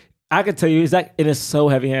 I can tell you, it is so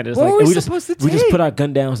heavy-handed. It's what like, were we supposed to take? We just put our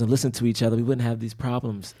gun down and listen to each other. We wouldn't have these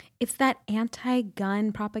problems. It's that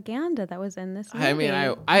anti-gun propaganda that was in this movie. I mean,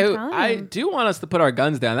 I do want us to put our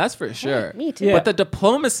guns down. That's for sure. Me too. Yeah. But the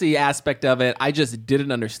diplomacy aspect of it, I just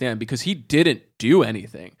didn't understand because he didn't do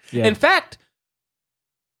anything. Yeah. In fact,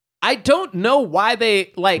 I don't know why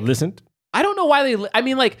they listened. I don't know why they. I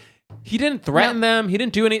mean, like, he didn't threaten them. He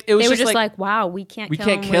didn't do anything. It was they were just like, wow, we can't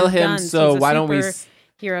kill him. Guns. So He's why don't we?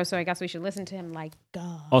 Hero, so I guess we should listen to him. Like,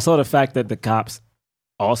 God. Also, the fact that the cops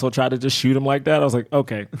also tried to just shoot him like that, I was like,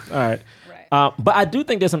 okay, all right. Right. But I do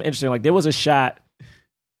think there's some interesting. Like, there was a shot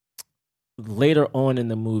later on in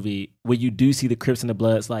the movie where you do see the Crips and the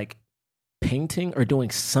Bloods like painting or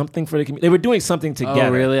doing something for the community. They were doing something together.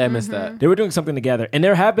 Oh, really? I missed that. They were doing something together, and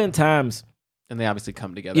there have been times. And they obviously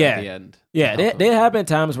come together at the end. Yeah, there have been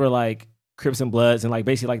times where like Crips and Bloods and like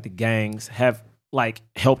basically like the gangs have like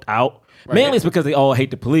helped out. Right. Mainly it's because they all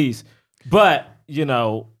hate the police. But, you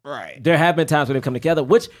know, there have been times where they've come together,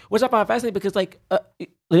 which I find fascinating because like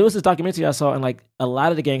there was this documentary I saw, and like a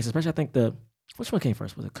lot of the gangs, especially I think which one came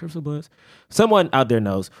first? Was it Crips or Bloods? Someone out there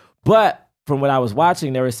knows. But from what I was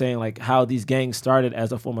watching, they were saying like how these gangs started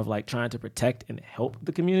as a form of like trying to protect and help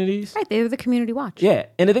the communities. Right, they were the community watch. Yeah,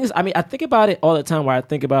 and the thing is, I mean, I think about it all the time. Where I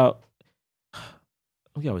think about,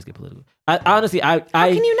 we always get political. Honestly, how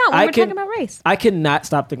can you not? When we're talking about race, I cannot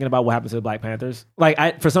stop thinking about what happened to the Black Panthers.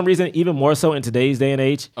 Like, for some reason, even more so in today's day and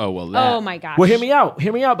age. Oh well. Oh my gosh. Well, hear me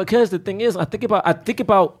out, because the thing is, I think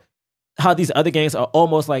about how these other gangs are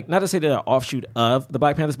almost like, not to say they're an offshoot of the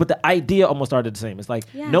Black Panthers, but the idea almost started the same. It's like,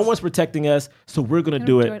 no one's protecting us, so we're gonna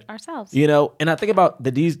do it ourselves. You know, and I think about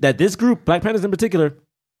that this group, Black Panthers in particular,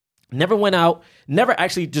 never went out, never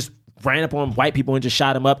actually just ran up on white people and just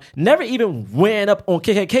shot them up, never even ran up on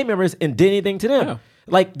KKK members and did anything to them. Yeah.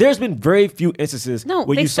 Like, there's been very few instances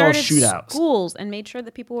where you saw shootouts. Schools and made sure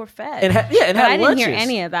that people were fed. And had I didn't lunches. hear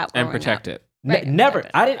any of that. And protect it. Right. Never.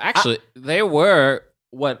 I didn't. Actually, they were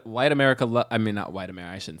what white America. I mean, not white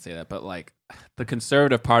America. I shouldn't say that, but like the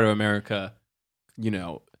conservative part of America, you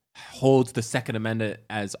know, holds the Second Amendment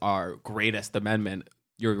as our greatest amendment.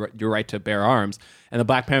 Your right to bear arms, and the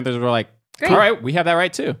Black Panthers were like, great. All right, we have that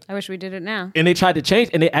right too. I wish we did it now. And they tried to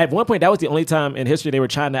change, and at one point, that was the only time in history they were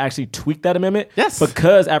trying to actually tweak that amendment. Yes.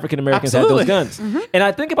 Because African Americans had those guns. Mm-hmm. And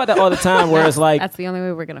I think about that all the time, where it's like, that's the only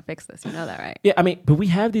way we're going to fix this. You know that, right? Yeah, I mean, but we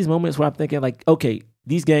have these moments where I'm thinking like, okay,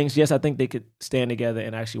 these gangs, yes, I think they could stand together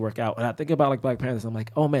and actually work out. And I think about like Black Panthers, I'm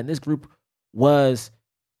like, oh man, this group was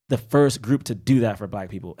the first group to do that for Black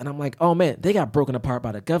people. And I'm like, oh man, they got broken apart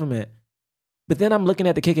by the government. But then I'm looking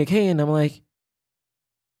at the KKK and I'm like,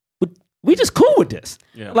 we just cool with this.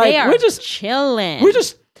 Yeah. Like, we're just chilling. We're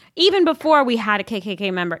just, even before we had a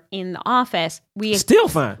KKK member in the office, we still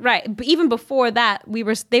fine. Right. But even before that,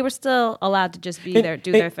 they were still allowed to just be there,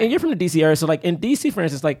 do their thing. And you're from the DC area. So like in DC, for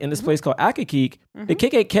instance, like in this place called Akakeek, the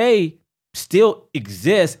KKK still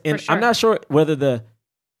exists. And I'm not sure whether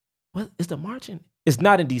what is the marching? It's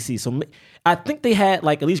not in DC. So I think they had,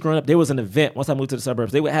 like, at least growing up, there was an event. Once I moved to the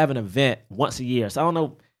suburbs, they would have an event once a year. So I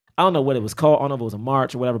don't know what it was called. I don't know if it was a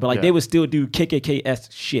march or whatever, but like they would still do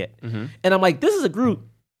KKK-esque shit. Mm-hmm. And I'm like, this is a group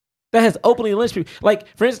that has openly lynched people. Like,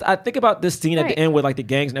 for instance, I think about this scene at the end with like the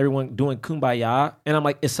gangs and everyone doing Kumbaya. And I'm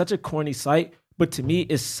like, it's such a corny sight, but to me,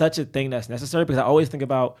 it's such a thing that's necessary, because I always think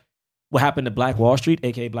about what happened to Black Wall Street,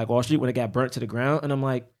 aka Black Wall Street, when it got burnt to the ground. And I'm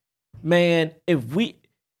like, man, if we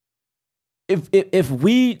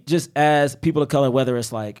just, as people of color, whether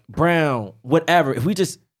it's like brown, whatever, if we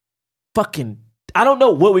just fucking, I don't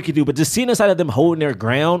know what we could do, but just seeing the side of them holding their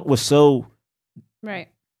ground was so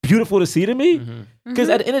beautiful to see to me. Because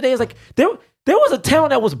at the end of the day, it's like there was a town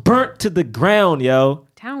that was burnt to the ground, yo.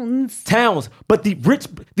 towns, but the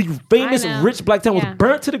famous rich black town was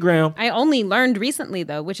burnt to the ground. I only learned recently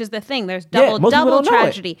though, which is the thing. There's double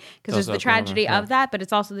tragedy because there's the tragedy of that, but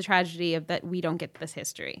it's also the tragedy of that we don't get this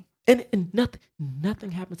history. And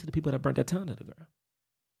nothing happened to the people that burnt that town to the ground.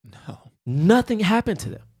 No, nothing happened to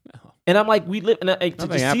them. No. And I'm like, we live in to nothing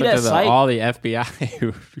see happened that to site. all the FBI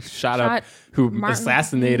who shot up, who Martin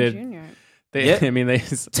assassinated. They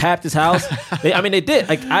tapped his house. They did.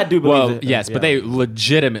 Like, I do believe. Well, yes, but they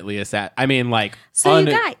legitimately assassinated. I mean, like, so you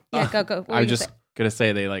got go. I was just gonna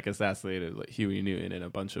say they like assassinated like Huey Newton and a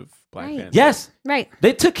bunch of Black Panthers. Yes, right.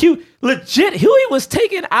 They took Huey. Legit, Huey was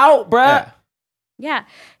taken out, bruh. Yeah.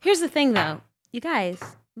 Here's the thing, though, you guys.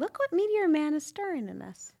 Look what Meteor Man is stirring in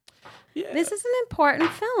this. Yeah. This is an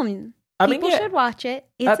important film. People should watch it.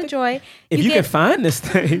 It's a joy. If you can find this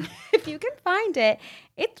thing. If you can find it,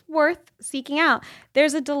 it's worth seeking out.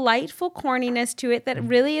 There's a delightful corniness to it that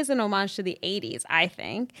really is an homage to the 80s, I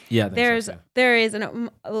think. Yeah, there is an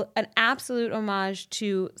absolute homage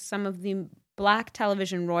to some of the Black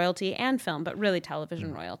television royalty and film, but really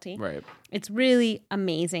television royalty. Right. It's really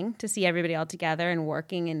amazing to see everybody all together and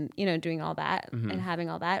working and, doing all that and having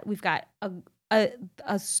all that. We've got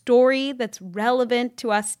a story that's relevant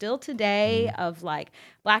to us still today of like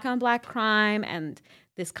Black on Black crime and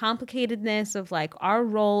this complicatedness of like our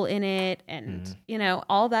role in it and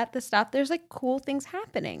all the stuff. There's like cool things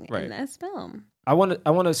happening in this film. I want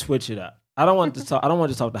to switch it up. I don't want to talk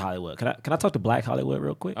to Hollywood. Can I talk to Black Hollywood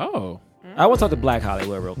real quick? Oh. I want to talk to Black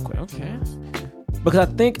Hollywood real quick. Okay. Because I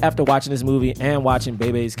think after watching this movie and watching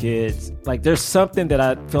Bebe's Kids, like there's something that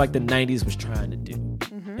I feel like the 90s was trying to do.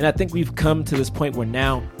 And I think we've come to this point where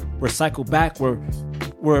now we're cycled back where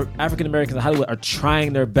African Americans in Hollywood are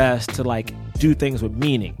trying their best to like do things with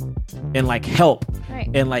meaning and like help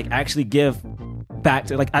and like actually give back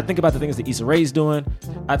to, like, I think about the things that Issa Rae's doing.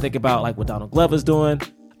 I think about like what Donald Glover's doing.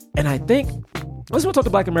 And I think, I just want to talk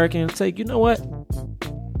to Black Americans and say, you know what?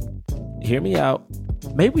 Hear me out.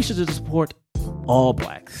 Maybe we should just support all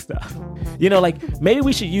Black stuff. Like maybe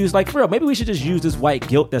we should use, like, for real, maybe we should just use this white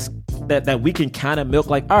guilt that we can kind of milk.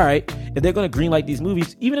 Like, all right, if they're going to greenlight these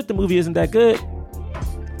movies, even if the movie isn't that good,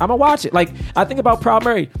 I'm going to watch it. Like, I think about Proud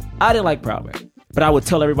Mary. I didn't like Proud Mary, but I would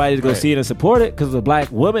tell everybody to go see it and support it because there's a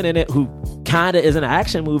Black woman in it who kind of is an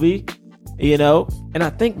action movie, And I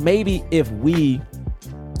think maybe if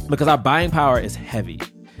because our buying power is heavy.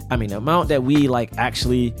 I mean, the amount that we like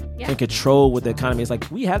actually can control with the economy is like,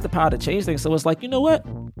 we have the power to change things. So it's like, you know what?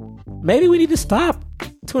 Maybe we need to stop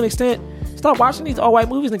to an extent. Stop watching these all white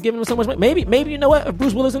movies and giving them so much money. Maybe you know what? If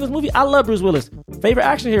Bruce Willis in this movie, I love Bruce Willis. Favorite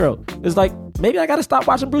action hero. It's like, maybe I got to stop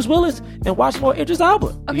watching Bruce Willis and watch more Idris Elba.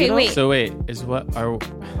 Okay, wait. So wait,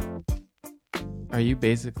 are you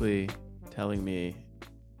basically telling me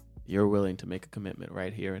you're willing to make a commitment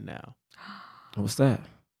right here and now? What's that?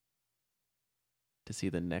 To see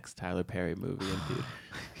the next Tyler Perry movie in theater.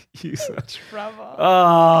 You such trouble.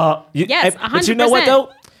 Yes, 100%. But you know what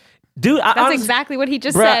though? Dude, that's exactly what he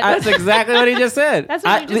just said. That's exactly what he just said. That's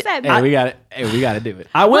what he just said. Hey, we got to do it.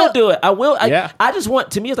 I will do it. I will. I just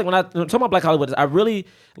want, to me, it's like when I'm talking about Black Hollywood, I really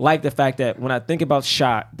like the fact that when I think about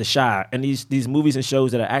The Shot, and these movies and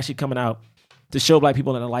shows that are actually coming out to show Black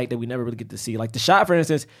people in a light that we never really get to see. Like The Shot, for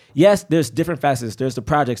instance, yes, there's different facets. There's the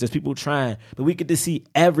projects. There's people trying. But we get to see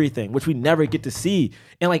everything, which we never get to see.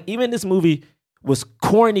 And like even this movie was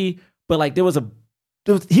corny, but like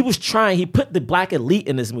he was trying. He put the Black elite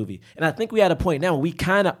in this movie. And I think we at a point now where we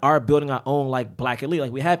kind of are building our own like Black elite.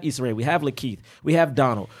 Like we have Issa Rae, we have Lakeith, we have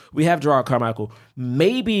Donald, we have Gerard Carmichael.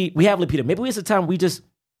 Maybe we have Lupita. Maybe it's a time we just,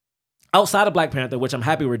 outside of Black Panther, which I'm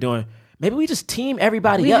happy we're doing, maybe we just team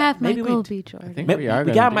everybody we up. Have maybe Michael B. Jordan. I think we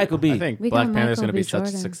got Michael B. I think Black Panther is going to be such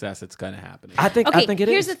a success. It's going to happen. I think it is.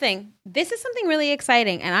 Here's the thing. This is something really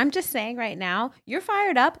exciting, and I'm just saying right now, you're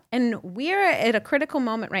fired up, and we're at a critical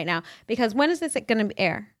moment right now because when is this going to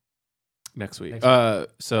air? Next week.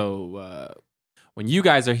 So when you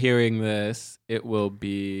guys are hearing this, it will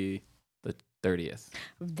be the 30th.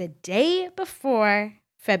 The day before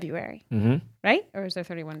February, right? Or is there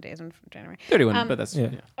 31 days in January? 31, but that's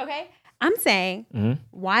okay. I'm saying,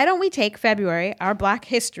 why don't we take February, our Black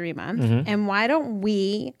History Month, and why don't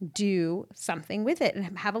we do something with it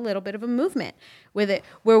and have a little bit of a movement with it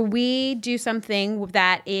where we do something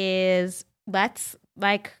that is, let's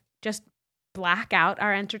like just black out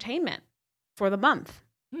our entertainment for the month.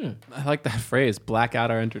 I like that phrase, black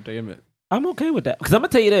out our entertainment. I'm okay with that because I'm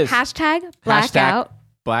going to tell you this. Hashtag blackout.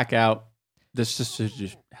 Blackout. This just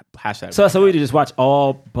hashtag. So we just watch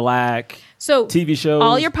all Black TV shows,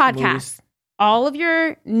 all your podcasts, movies. All of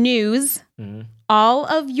your news, all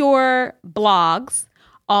of your blogs,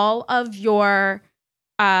 all of your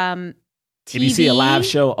TV If you see a live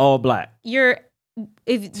show, all black.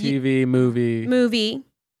 TV, movie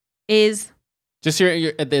is just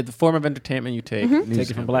the form of entertainment you take. Take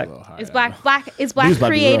it from black. It's black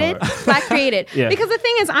created. Black created. Yeah. Because the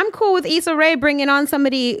thing is, I'm cool with Issa Rae bringing on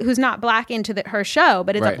somebody who's not black into her show,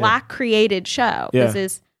 but it's a black created show. Yeah.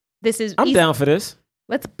 This is. I'm down for this.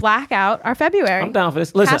 Let's black out our February. I'm down for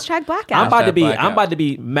this. Listen, hashtag blackout. I'm about to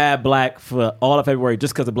be mad black for all of February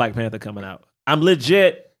just because of Black Panther coming out. I'm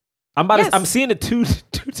legit. I'm seeing it two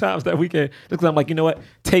times that weekend because I'm like, you know what?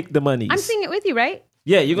 Take the monies. I'm seeing it with you, right?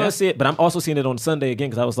 Yeah, you're gonna see it, but I'm also seeing it on Sunday again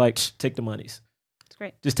because I was like, take the monies. It's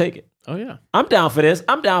great. Just take it. Oh yeah. I'm down for this.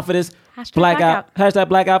 Hashtag blackout. Hashtag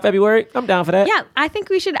blackout February. I'm down for that. Yeah, I think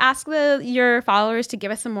we should ask your followers to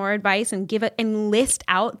give us some more advice and and list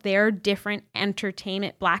out their different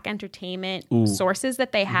black entertainment sources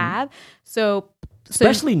that they have. So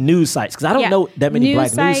especially news sites, because I don't know that many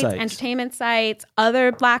black news sites. Entertainment sites,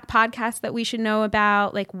 other black podcasts that we should know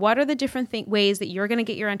about. Like, what are the different ways that you're going to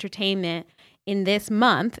get your entertainment in this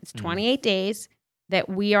month? It's 28 days that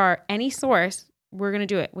we are any source. We're going to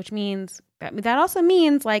do it, which means that also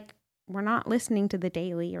means like we're not listening to the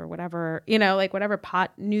Daily or whatever, like whatever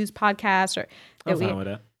news podcast or I'm fine with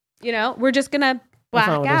that. We're just going to black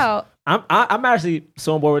out. I'm actually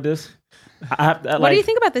so on board with this. What do you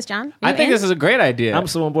think about this, John? I think this is a great idea. I'm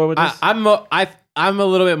so on board with this. I'm a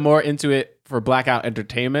little bit more into it for blackout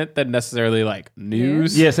entertainment than necessarily like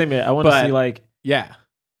news. Yeah, same here. I want to see like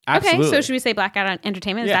absolutely. Okay, so should we say blackout on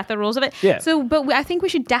entertainment? Is that the rules of it? Yeah. So, but I think we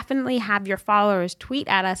should definitely have your followers tweet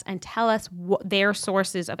at us and tell us what their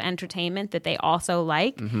sources of entertainment that they also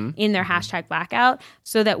like in their hashtag blackout,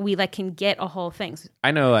 so that we can get a whole thing. I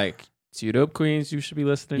know Dope Queens you should be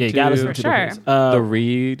listening to. Yeah, you gotta listen to sure. The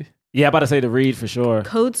Read. Yeah, I'm about to say The Read for sure.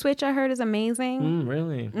 Code Switch, I heard, is amazing.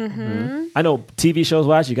 Really? Mm-hmm. I know TV shows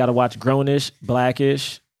watch. You got to watch Grownish,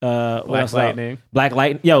 Blackish. Black Lightning. Black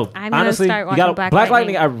Lightning. Yo, I'm honestly, start watching you got Black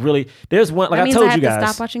Lightning. There's one, that I means told I you have guys. to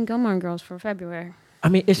stop watching Gilmore Girls for February. I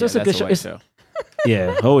mean, it's just a good that's show. show.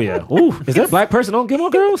 Yeah. Oh, yeah. Ooh, is there a black person on Gilmore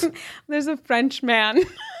Girls? There's a French man.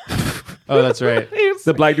 Oh, that's right.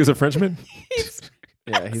 The black dude's a Frenchman?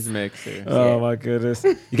 Yeah, he's mixed. Oh, my goodness.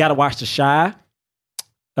 You got to watch The Shy.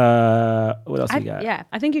 What else you got? Yeah,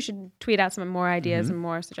 I think you should tweet out some more ideas and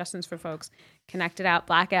more suggestions for folks. Connect it out,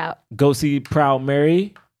 blackout. Go see Proud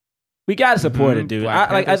Mary. We gotta support it, dude.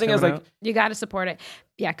 I think it's like you gotta support it.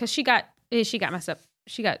 Yeah, because she got messed up.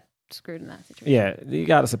 She got screwed in that situation. Yeah, you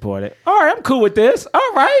gotta support it. All right, I'm cool with this.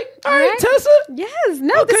 All right, Tessa. Yes,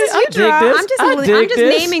 no, this is you, Draw. I'm just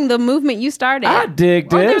naming the movement you started. I dig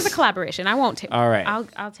this. Or there's a collaboration. I won't take. All right,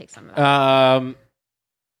 I'll take some of that.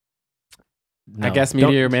 I guess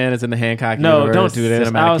Meteor Man is in the Hancock universe. No, don't do this.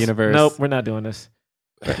 Cinematic universe. Nope, we're not doing this.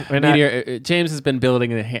 James has been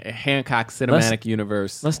building a Hancock cinematic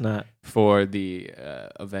universe. Let's not for the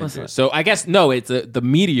Avengers. So I guess it's the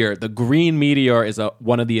Meteor. The green Meteor is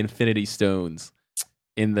one of the Infinity Stones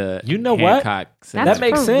in the Hancock cinematic. That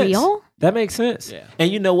makes sense. Real? That makes sense. Yeah.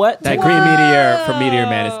 And you know what? That green meteor from Meteor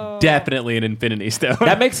Man is definitely an Infinity Stone.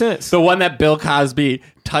 That makes sense. The one that Bill Cosby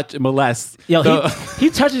molests. Yo,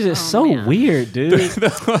 he touches it weird, dude.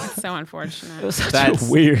 It's so unfortunate. It was such a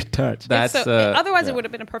weird touch. Otherwise, it would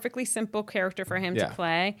have been a perfectly simple character for him to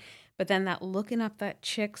play. But then looking up that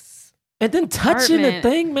chick's and then touching the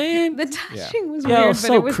thing, man. The touching was weird,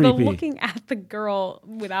 but it was creepy. the looking at the girl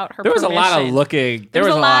without her There was permission. a lot of looking. There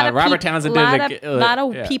was a lot of Robert Townsend did a lot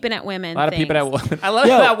of peeping at women. A lot of peeping at women. I love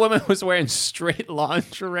that woman was wearing straight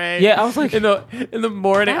lingerie. Yeah, I was like in the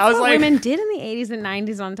morning. That's I was what like, women did in the 80s and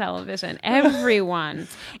 90s on television. Everyone.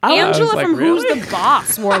 Angela from Who's the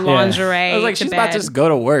Boss wore lingerie. I was like, she's about to just go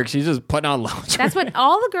to work. She's just putting on lingerie. That's what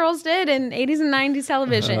all the girls did in 80s and 90s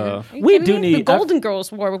television. We do need the Golden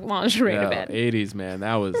Girls wore lingerie to bed. 80s, man,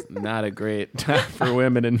 that was not a great time for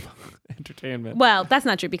women in entertainment. Well, that's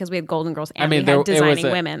not true because we had Golden Girls and we had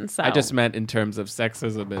designing women. So I just meant in terms of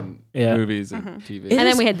sexism in movies and TV. And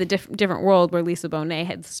then we had the different world where Lisa Bonet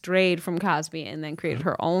had strayed from Cosby and then created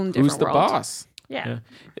her own different world. Who's the boss? Yeah.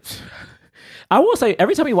 I will say,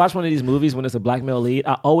 every time you watch one of these movies when it's a black male lead,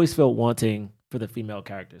 I always feel wanting for the female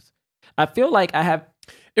characters. I feel like I have...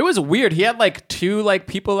 It was weird. He had two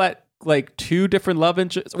people that two different love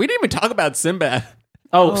interests. We didn't even talk about Sinbad.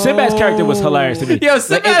 Oh, Sinbad's character was hilarious to me. Yo,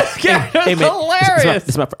 Sinbad's character was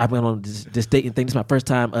hilarious. I went on this dating thing. This is my first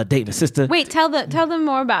time dating a sister. Wait, tell them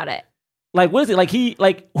more about it. Like, what is it?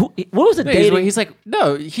 Like, what was the dating? He's like,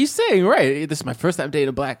 no, he's saying, right, this is my first time dating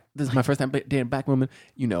a black woman.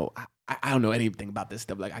 You know, I don't know anything about this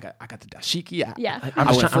stuff. Like I got the dashiki.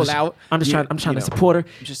 I'm just trying to support her.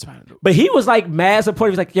 I'm just trying to. But he was like mad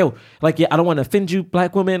supportive. He was like, yo, like, yeah, I don't want to offend you,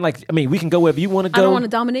 black women. Like, I mean, we can go wherever you want to go. I don't want to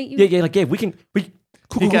dominate you. Yeah, like, yeah, we can.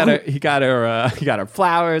 He got her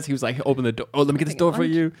flowers. He was like, open the door. Oh, let me get this door for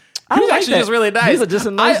you. He was actually just really nice.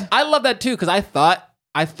 I love that too because I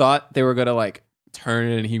thought they were gonna like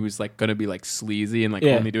turn and he was like gonna be like sleazy and like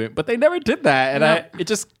only do it, but they never did that. And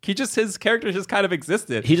his character just kind of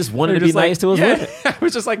existed. He just wanted to be nice to his women. I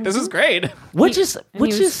was just like, this is great.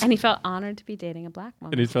 And he felt honored to be dating a black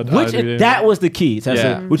woman. That was the key.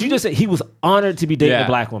 Tessa. What you just said, he was honored to be dating a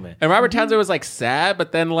black woman. And Robert Townsend was like sad,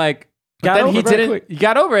 but then like. He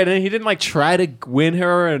got over it, and he didn't like try to win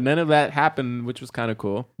her, and none of that happened, which was kind of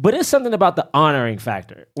cool. But it's something about the honoring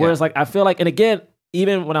factor. Whereas, like, I feel like, and again,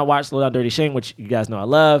 even when I watched Slow Down Dirty Shame, which you guys know I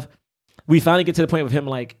love, we finally get to the point with him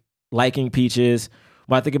like liking Peaches.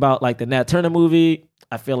 When I think about like the Nat Turner movie,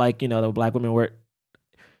 I feel like the black women were.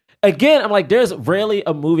 Again, I'm like, there's rarely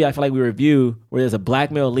a movie I feel like we review where there's a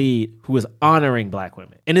black male lead who is honoring black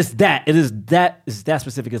women, and it's that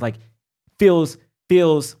specific. It's like feels.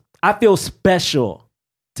 I feel special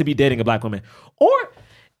to be dating a black woman.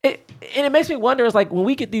 And it makes me wonder, it's like when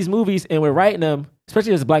we get these movies and we're writing them,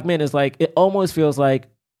 especially as a black man, it's like, it almost feels like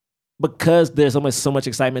because there's almost so much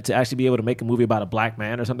excitement to actually be able to make a movie about a black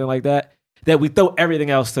man or something like that, that we throw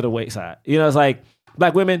everything else to the wayside. It's like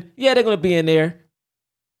black women, yeah, they're going to be in there.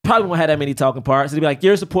 Probably won't have that many talking parts. They'll be like,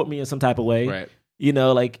 you're support me in some type of way. Right.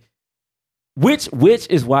 Like, which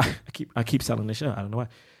is why I keep selling the show. I don't know why.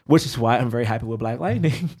 Which is why I'm very happy with Black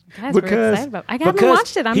Lightning. Guys, we're excited about it. I haven't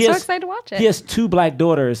watched it. I'm so excited to watch it. He has 2 black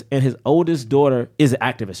daughters, and his oldest daughter is an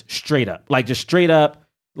activist, straight up. Like, just straight up,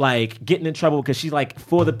 like, getting in trouble because she's, like,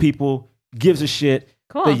 for the people, gives a shit.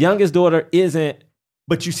 Cool. The youngest daughter isn't,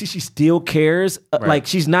 but you see she still cares. Right. Like,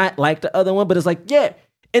 she's not like the other one, but it's like, yeah.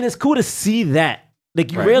 And it's cool to see that.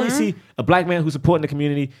 Like, you rarely see a black man who's supporting the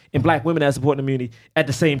community and black women that are supporting the community at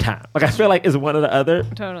the same time. Like, I feel like it's one or the other.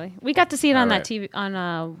 Totally. We got to see it on that TV,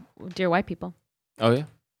 on Dear White People. Oh, yeah?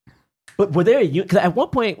 But were there, because at one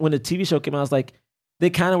point when the TV show came out, I was like, they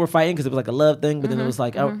kind of were fighting because it was like a love thing, but then it was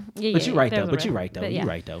like, but you're right, though. You're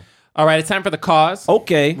right, though. All right, it's time for the cause.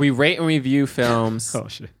 Okay. We rate and review films. Oh,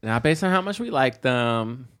 shit. Not based on how much we like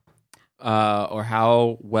them or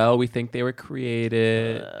how well we think they were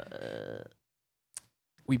created.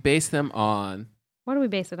 We base them on... What do we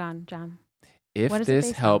base it on, John? If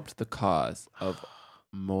this helped the cause of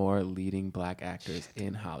more leading black actors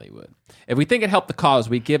in Hollywood. If we think it helped the cause,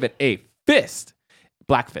 we give it a fist.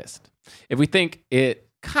 Black fist. If we think it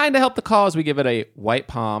kind of helped the cause, we give it a white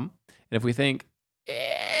palm. And if we think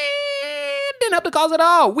it didn't help the cause at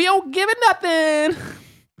all, we don't give it nothing.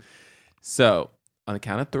 So, on the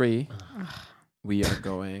count of 3, we are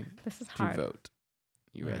going to vote.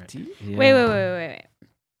 You ready? Yeah. Wait.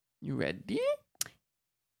 You ready?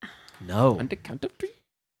 No. On the count of 3.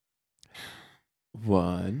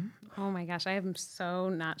 1. Oh my gosh, I am so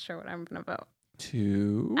not sure what I'm going to vote.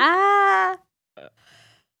 2.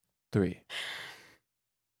 3.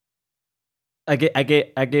 I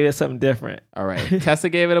gave it something different. All right. Tessa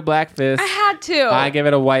gave it a black fist. I had to. I gave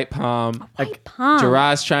it a white palm.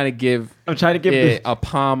 Gerard's trying to give it a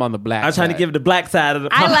palm on the black side. I'm trying to give it the black side of the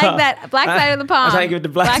palm. I like that. Black side of the palm. I'm trying to give it the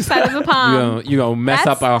black side of the palm. You're going to mess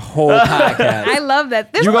up our whole podcast. I love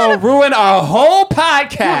that. You're going to ruin our whole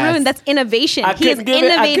podcast. That's innovation. He is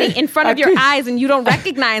innovating in front of your eyes and you don't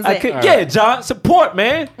recognize it. Yeah, John, support,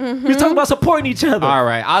 man. We're talking about supporting each other. All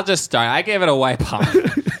right, I'll just start. I gave it a white palm.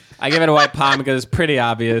 I give it a white palm because it's pretty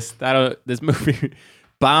obvious. This movie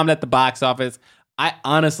bombed at the box office.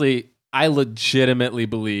 I legitimately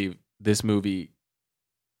believe this movie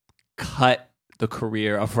cut the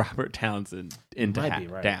career of Robert Townsend into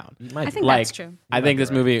down. I think that's true. I think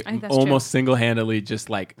this movie almost single-handedly just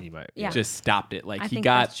just stopped it. Like, he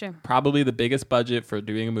got probably the biggest budget for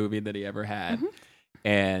doing a movie that he ever had,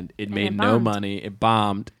 and it made no money. It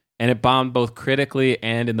bombed. And it bombed both critically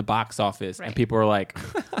and in the box office. Right. And people were like,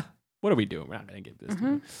 what are we doing? We're not going to give this to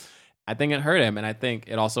him. I think it hurt him. And I think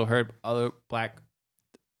it also hurt other black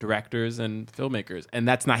directors and filmmakers. And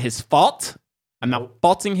that's not his fault. I'm not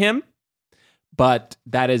faulting him. But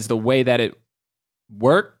that is the way that it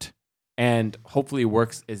worked. And hopefully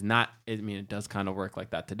works is not, it does kind of work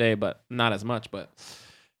like that today, but not as much. But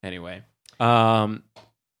anyway.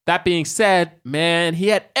 That being said, man, he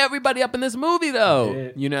had everybody up in this movie,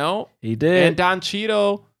 though. He did. And Don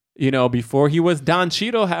Cheadle, before he was Don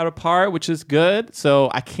Cheadle, had a part, which is good. So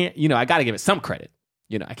I can't, I got to give it some credit.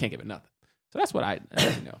 I can't give it nothing. So that's what I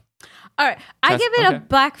know. All right. I give it a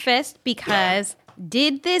black fist because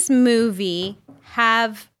did this movie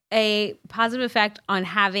have a positive effect on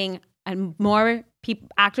having and more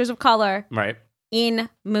actors of color Right. in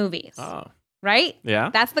movies. Oh. Right?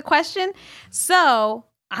 Yeah. That's the question. So,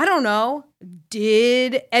 I don't know.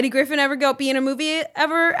 Did Eddie Griffin ever be in a movie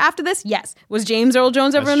ever after this? Yes. Was James Earl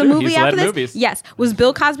Jones ever That's in a true. movie He's after led this? movies. Yes. Was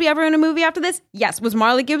Bill Cosby ever in a movie after this? Yes. Was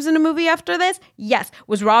Marley Gibbs in a movie after this? Yes.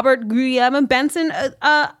 Was Robert Guillaume Benson in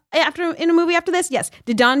a movie after this? Yes.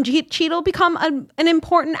 Did Don Cheadle become an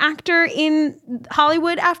important actor in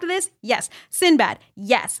Hollywood after this? Yes. Sinbad?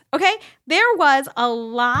 Yes. Okay? There was a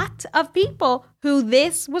lot of people who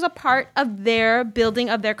this was a part of their building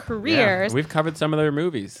of their careers. Yeah, we've covered some of their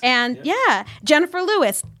movies. And Jennifer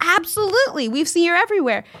Lewis, absolutely. We've seen her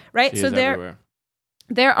everywhere, right? She is everywhere.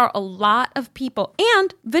 There are a lot of people.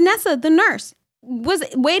 And Vanessa, the nurse, was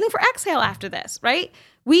waiting for Exhale after this, right?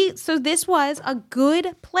 So this was a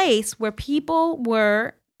good place where people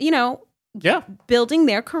were, building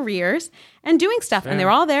their careers and doing stuff. Fair. And they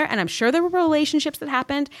were all there. And I'm sure there were relationships that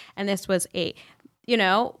happened. And this was a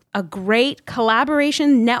great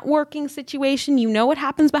collaboration, networking situation. You know what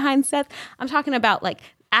happens behind sets. I'm talking about like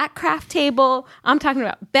at craft table. I'm talking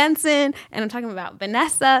about Benson, and I'm talking about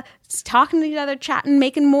Vanessa talking to each other, chatting,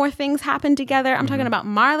 making more things happen together. I'm talking about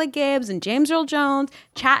Marla Gibbs and James Earl Jones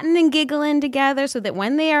chatting and giggling together so that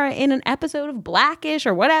when they are in an episode of Blackish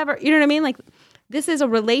or whatever, you know what I mean? Like, this is a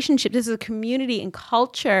relationship. This is a community and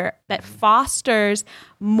culture that fosters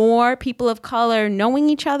more people of color knowing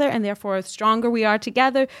each other, and therefore, the stronger we are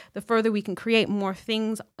together, the further we can create more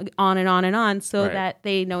things on and on and on so that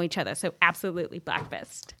they know each other. So absolutely Black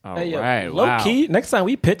Fist. All right. Low key, next time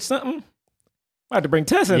we pitch something, I have to bring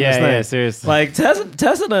Tessa in this thing. Yeah, seriously. Like,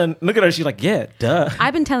 Tessa done, look at her, she's like, yeah, duh.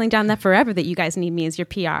 I've been telling John that forever, that you guys need me as your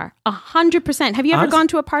PR. 100%. Have you ever gone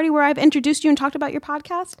to a party where I've introduced you and talked about your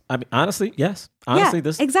podcast? I mean, honestly, yes. Honestly,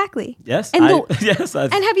 yeah, exactly. Yes. And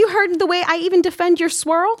and have you heard the way I even defend your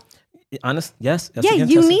swirl? Yes. Yeah, again,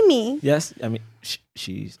 you Tessa. need me. Yes. I mean,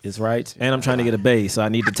 she is right. And I'm trying to get a bae, so I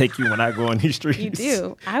need to take you when I go on these streets. You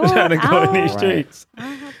do. I'm trying to go on these streets.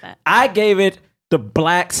 I'll have that. I gave it the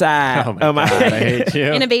black side of my God, I hate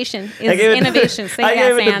you. Innovation is innovation. Say I yes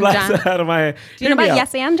gave it the and, black John. side of my. Do you know about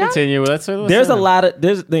yes and, John? Continue. Let's There's a lot of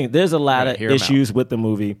Hear 'em issues with the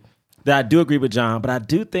movie that I do agree with John, but I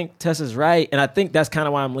do think Tessa's right, and I think that's kind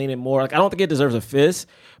of why I'm leaning more. Like, I don't think it deserves a fist,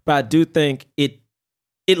 but I do think it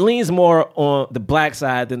leans more on the black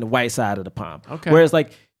side than the white side of the palm. Okay. Whereas,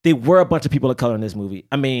 like, there were a bunch of people of color in this movie.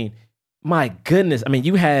 I mean, my goodness. I mean,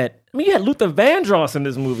 you had Luther Vandross in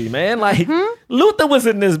this movie, man. Like, Luther was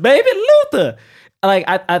in this, baby. Luther. Like,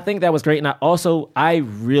 I think that was great. And I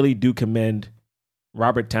really do commend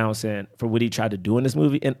Robert Townsend for what he tried to do in this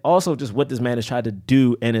movie, and also just what this man has tried to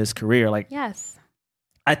do in his career. Like, yes.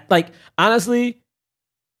 Honestly,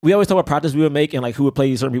 we always talk about projects we would make and like who would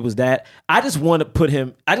play certain people's dad. I just want to put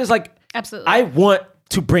him, absolutely. I want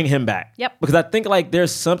to bring him back. Yep. Because I think like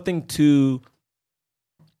there's something to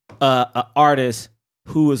an artist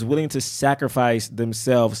who is willing to sacrifice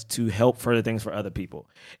themselves to help further things for other people.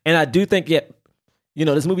 And I do think,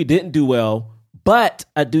 this movie didn't do well, but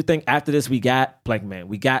I do think after this we got Blank Man,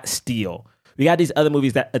 we got Steel, we got these other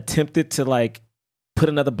movies that attempted to like put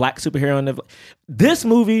another black superhero in the. This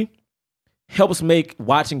movie helps make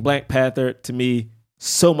watching Black Panther to me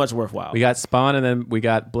so much worthwhile. We got Spawn and then we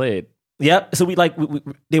got Blade. Yep. So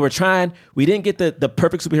they were trying. We didn't get the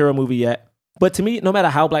perfect superhero movie yet, but to me, no matter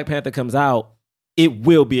how Black Panther comes out, it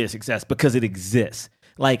will be a success because it exists.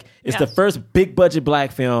 Like, it's the first big budget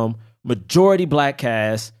black film, majority black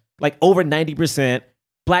cast, like over 90%,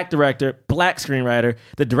 black director, black screenwriter.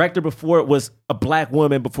 The director before it was a black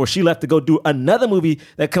woman before she left to go do another movie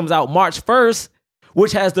that comes out March 1st,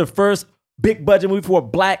 which has the first big budget movie for a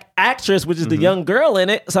black actress, which is the young girl in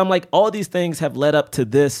it. So I'm like, all these things have led up to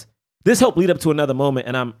this. This helped lead up to another moment,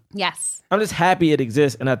 and I'm just happy it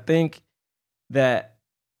exists. And I think that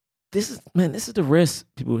this is the risk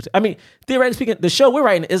people. I mean, theoretically speaking, the show we're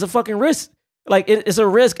writing is a fucking risk. Like, it's a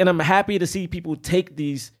risk, and I'm happy to see people take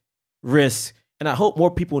these risks. And I hope more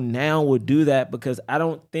people now will do that, because I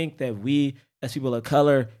don't think that we as people of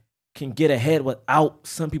color can get ahead without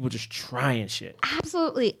some people just trying shit.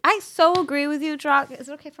 Absolutely. I so agree with you, Drock. Is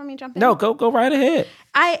it okay for me to jump in? No, go right ahead.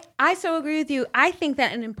 I so agree with you. I think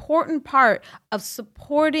that an important part of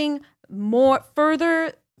supporting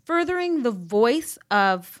furthering the voice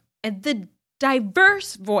of the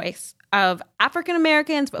diverse voice of African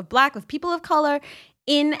Americans, of Black, of people of color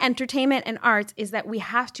in entertainment and arts is that we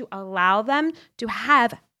have to allow them to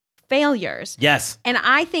have failures. Yes. And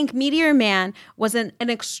I think Meteor Man was an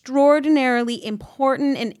extraordinarily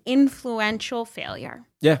important and influential failure.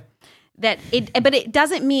 Yeah. But it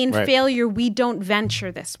doesn't mean Right. failure. We don't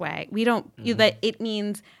venture this way. We don't. That it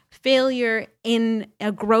means failure in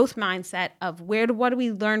a growth mindset of what do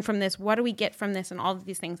we learn from this? What do we get from this? And all of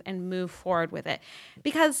these things, and move forward with it.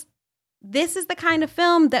 Because this is the kind of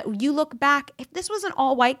film that you look back, if this was an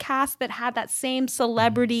all-white cast that had that same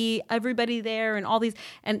celebrity, everybody there and all these,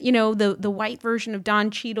 and, you know, the white version of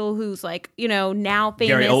Don Cheadle, who's like, you know, now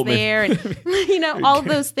famous there, and, you know, all of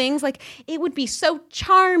those things, like, it would be so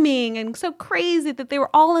charming and so crazy that they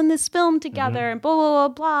were all in this film together and blah, blah, blah,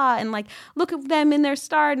 blah, and, like, look at them in their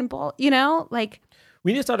start and blah, you know, like.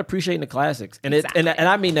 We need to start appreciating the classics. And Exactly. and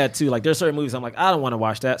I mean that too. Like, there's certain movies I'm like, I don't want to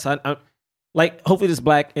watch that. So I'm like, hopefully this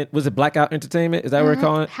was it Blackout Entertainment? Is that what we're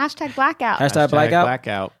calling it? Hashtag Blackout. Hashtag Blackout.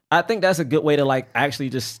 Blackout. I think that's a good way to like actually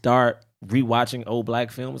just start rewatching old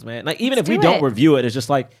black films, man. Like, even Let's if we do don't it. review it, it's just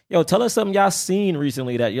like, yo, tell us something y'all seen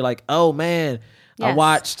recently that you're like, oh man, I Yes.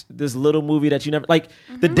 watched this little movie that you never like.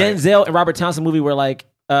 The Denzel and Robert Townsend movie where like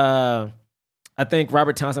I think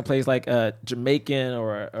Robert Townsend plays like a Jamaican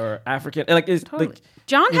or African. Like, it's Totally. like,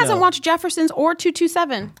 John you hasn't know. watched Jeffersons or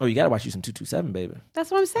 227. oh, you gotta watch you some 227, baby. That's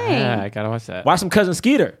what I'm saying. Yeah, I gotta watch that. Watch some Cousin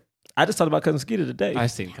Skeeter. I just talked about Cousin Skeeter today.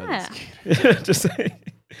 I've seen Yeah. Cousins. Just saying.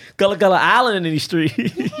 Gullah Gullah Island in these streets.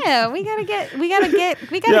 Yeah, we gotta get Yo, our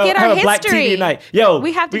have a history. Black TV night. Yo,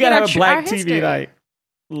 We have to gotta get have a Black our TV history. night.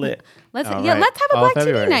 Lit. Let's All yeah, right. let's have a All of Black TV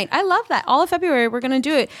February. night. I love that. All of February, we're gonna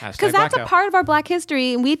do it Hashtag because that's a blackout. part of our Black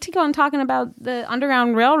history. And we keep on talking about the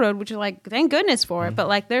Underground Railroad, which is like, thank goodness for it. But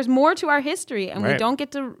like, there's more to our history, and we Right. don't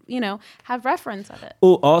get to, you know, have reference of it.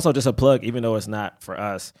 Oh, also just a plug, even though it's not for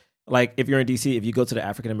us. Like, if you're in DC, if you go to the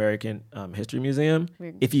African American History Museum,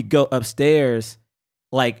 Weird. if you go upstairs,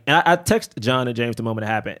 like, and I text John and James the moment it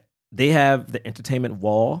happened. They have the entertainment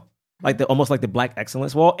wall, like almost like the Black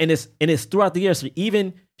Excellence wall, and it's throughout the year. So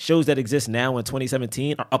even shows that exist now in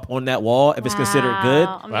 2017 are up on that wall if it's considered good.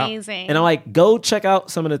 Amazing. And I'm like, go check out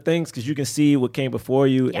some of the things because you can see what came before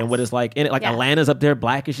you Yes. and what it's like in it. Like, Yes. Atlanta's up there,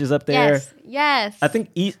 Blackish is up there. Yes. I think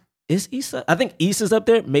East is up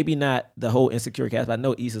there. Maybe not the whole Insecure cast, but I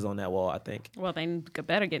know East is on that wall, I think. Well, then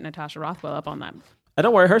better get Natasha Rothwell up on that.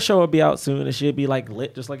 Don't worry, her show will be out soon and she'll be like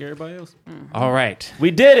lit just like everybody else. All right. We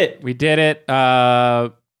did it. We did it.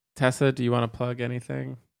 Tessa, do you want to plug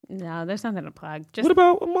anything? No, there's nothing to plug. Just What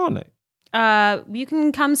about Monday? you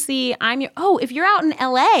can come see if you're out in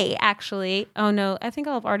LA, actually. Oh no, I think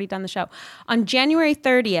I'll have already done the show. On January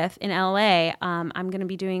 30th in LA, I'm going to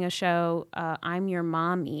be doing a show, I'm Your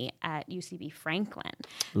Mommy, at UCB Franklin.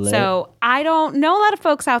 Lit. So I don't know a lot of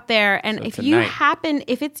folks out there, and So if tonight.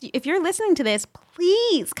 if you're listening to this,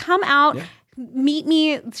 please come out, meet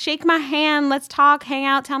me, shake my hand, let's talk, hang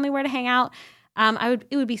out, tell me where to hang out.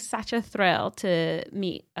 It would be such a thrill to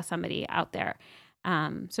meet somebody out there.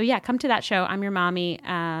 So yeah, come to that show. I'm Your Mommy.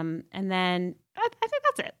 And then I think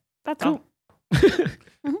that's it. That's all.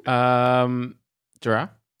 Gerard?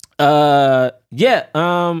 I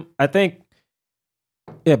think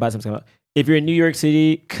by some time. If you're in New York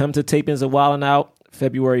City, come to Tapings of Wildin' Out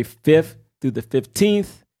February 5th through the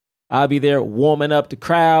 15th. I'll be there warming up the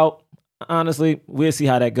crowd. Honestly, we'll see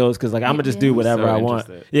how that goes because like I'm gonna just do whatever So I want.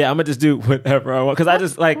 interested. Yeah, I'm gonna just do whatever I want because I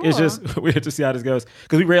just like it's cool. just weird to see how this goes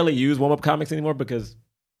because we rarely use warm up comics anymore because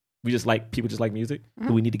we just like people just like music,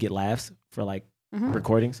 but we need to get laughs for like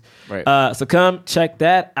recordings. Right. So come check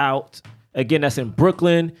that out. Again, that's in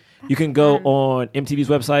Brooklyn. You can go on MTV's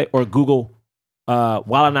website or Google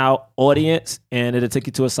Wildin' Out Audience, and it'll take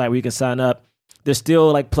you to a site where you can sign up. They're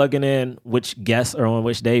still like plugging in which guests are on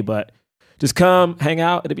which day, but just come hang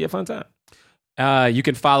out. It'll be a fun time. You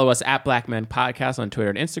can follow us at Black Men Podcast on Twitter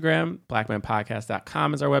and Instagram.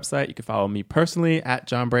 BlackmenPodcast.com is our website. You can follow me personally at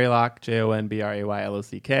John Braylock,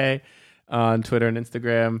 JONBRAYLOCK, on Twitter and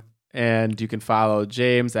Instagram. And you can follow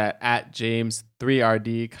James at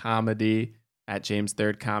James3RD Comedy, at James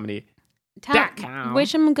Third Comedy.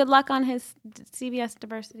 Wish him good luck on his CBS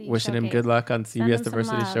Diversity Wishing him Showcase. good luck on Send CBS him some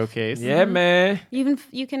Diversity love. Showcase. Yeah, man. You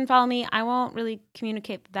can follow me. I won't really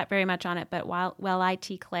communicate that very much on it, but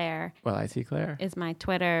IT Claire Well, I see Claire. is my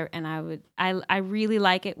Twitter, and I really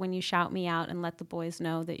like it when you shout me out and let the boys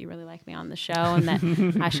know that you really like me on the show and that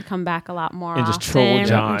I should come back a lot more And often. just troll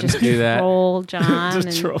John. And just Do that. troll John. Just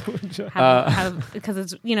and troll John. because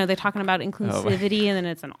it's they're talking about inclusivity and then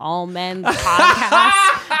it's an all men's podcast.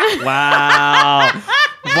 Wow.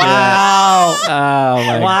 Wow. Oh,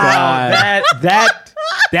 my God.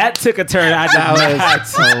 That took a turn. I did That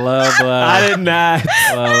was a low blow. I did not.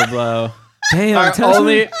 Low blow. Damn. Can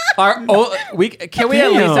we at least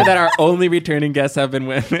Damn. say that our only returning guests have been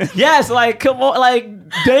women? Yes, like come on, like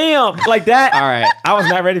damn, like that. All right. I was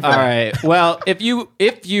not ready for All that. right. Well, if you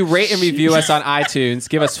rate and review us on iTunes,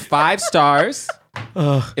 give us 5 stars.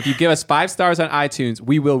 If you give us 5 stars on iTunes,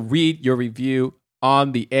 we will read your review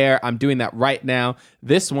on the air. I'm doing that right now.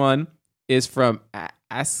 This one is from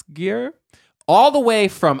Asgir, all the way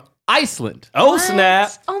from Iceland. Oh,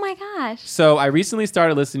 snap. Oh my gosh. So I recently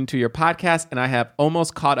started listening to your podcast, and I have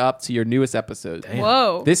almost caught up to your newest episodes.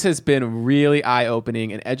 Whoa. This has been really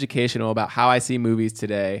eye-opening and educational about how I see movies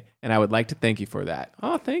today, and I would like to thank you for that.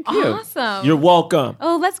 Oh, thank you. Awesome. You're welcome.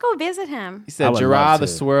 Oh, let's go visit him. He said, Gerard the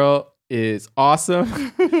Swirl is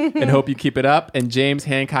awesome, and hope you keep it up. And James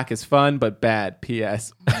Hancock is fun, but bad.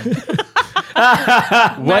 P.S.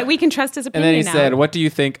 We can trust his And opinion then he now. said, what do you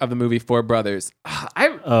think of the movie Four Brothers?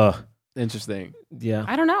 Interesting. Yeah.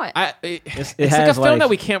 I don't know it. It's like a film that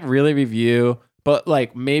we can't really review, but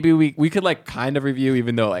like maybe we could like kind of review,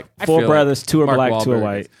 even though like I Four feel brothers, like 2 are Mark black, 2 are Wahlberg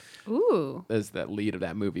white. Ooh. is that lead of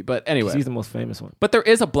that movie. But anyway, He's the most famous one. but there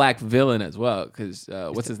is a black villain as well because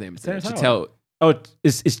what's his name? Terrence Chiwetel Oh,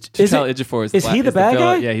 is Ejiofor is he the bad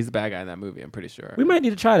villain. guy? Yeah, he's the bad guy in that movie. I'm pretty sure. We might need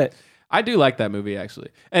to try that. I do like that movie actually.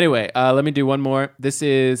 Anyway, let me do one more. This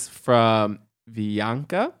is from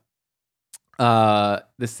Bianca.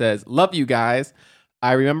 This says, "Love you guys.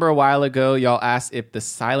 I remember a while ago y'all asked if the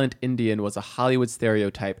silent Indian was a Hollywood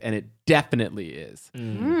stereotype, and it definitely is.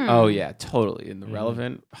 Oh yeah, totally. And the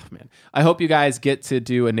relevant. Oh man, I hope you guys get to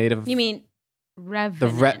do a native. You mean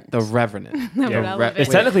Revenant? The Revenant. The Relevant. It's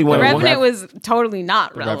technically The Wonder Revenant Woman. was totally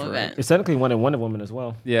not Revenant. relevant. It's technically Wonder Woman as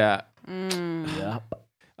well. Yeah. Yeah.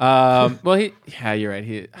 Well, you're right.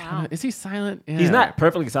 I don't know, is he silent? Yeah. He's not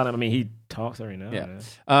perfectly silent. I mean, he talks every now and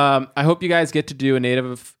then. I hope you guys get to do a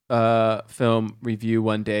native film review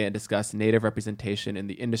one day and discuss native representation in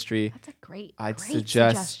the industry. That's a great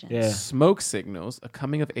suggest suggestion. Smoke Signals, a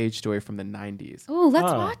coming-of-age story from the 90s. Oh,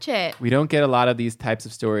 let's watch it. We don't get a lot of these types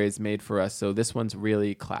of stories made for us, so this one's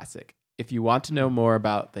really classic. If you want to know more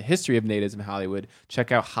about the history of natives in Hollywood,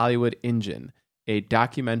 check out Hollywood Injun, a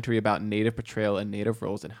documentary about native portrayal and native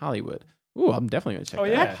roles in Hollywood. Ooh, I'm definitely going to check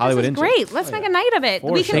that out. Hollywood This is Injun. great. Let's make a night of it.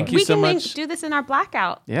 We can Thank you so we can much. do this in our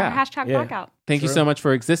blackout. Yeah. Our hashtag blackout. Thank you so much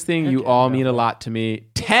for existing. You all mean a lot to me.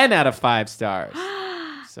 10 out of 5 stars.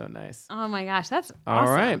 So nice. Oh my gosh, that's All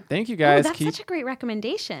awesome. right. Thank you guys. Ooh, that's such a great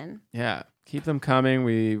recommendation. Yeah. Keep them coming.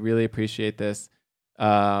 We really appreciate this.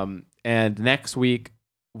 And next week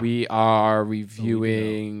we are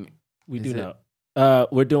reviewing. We do know.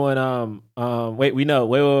 We're doing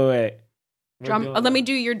wait. Drum. Let me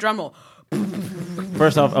do your drum roll.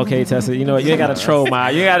 First off, okay, Tessa, you know what? You ain't gotta troll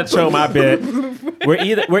my bit.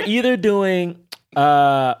 We're either doing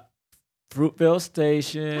Fruitvale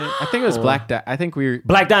Station. I think it was Black Dynamite. I think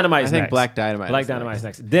Black Dynamite. I think Black Dynamite. Black Dynamite's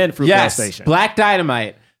next. Then Fruitvale Station. Black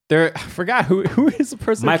Dynamite. I forgot who is the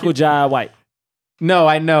person. Michael Jai White. No,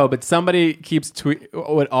 I know, but somebody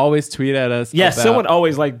would always tweet at us. Yes, someone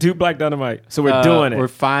always do Black Dynamite. So we're doing it. We're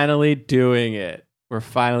finally doing it.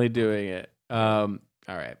 All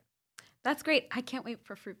right. That's great. I can't wait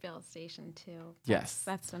for Fruitvale Station too.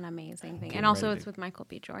 That's an amazing thing. And also it's with Michael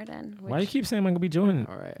B. Jordan. Why do you keep saying Michael B. Jordan?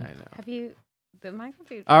 All right, I know. Have you the Michael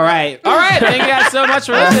B. Jordan? All right. Thank you guys so much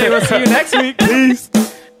for listening. We'll see you next week. Peace.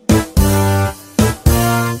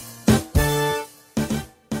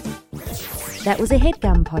 That was a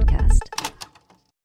HeadGum podcast.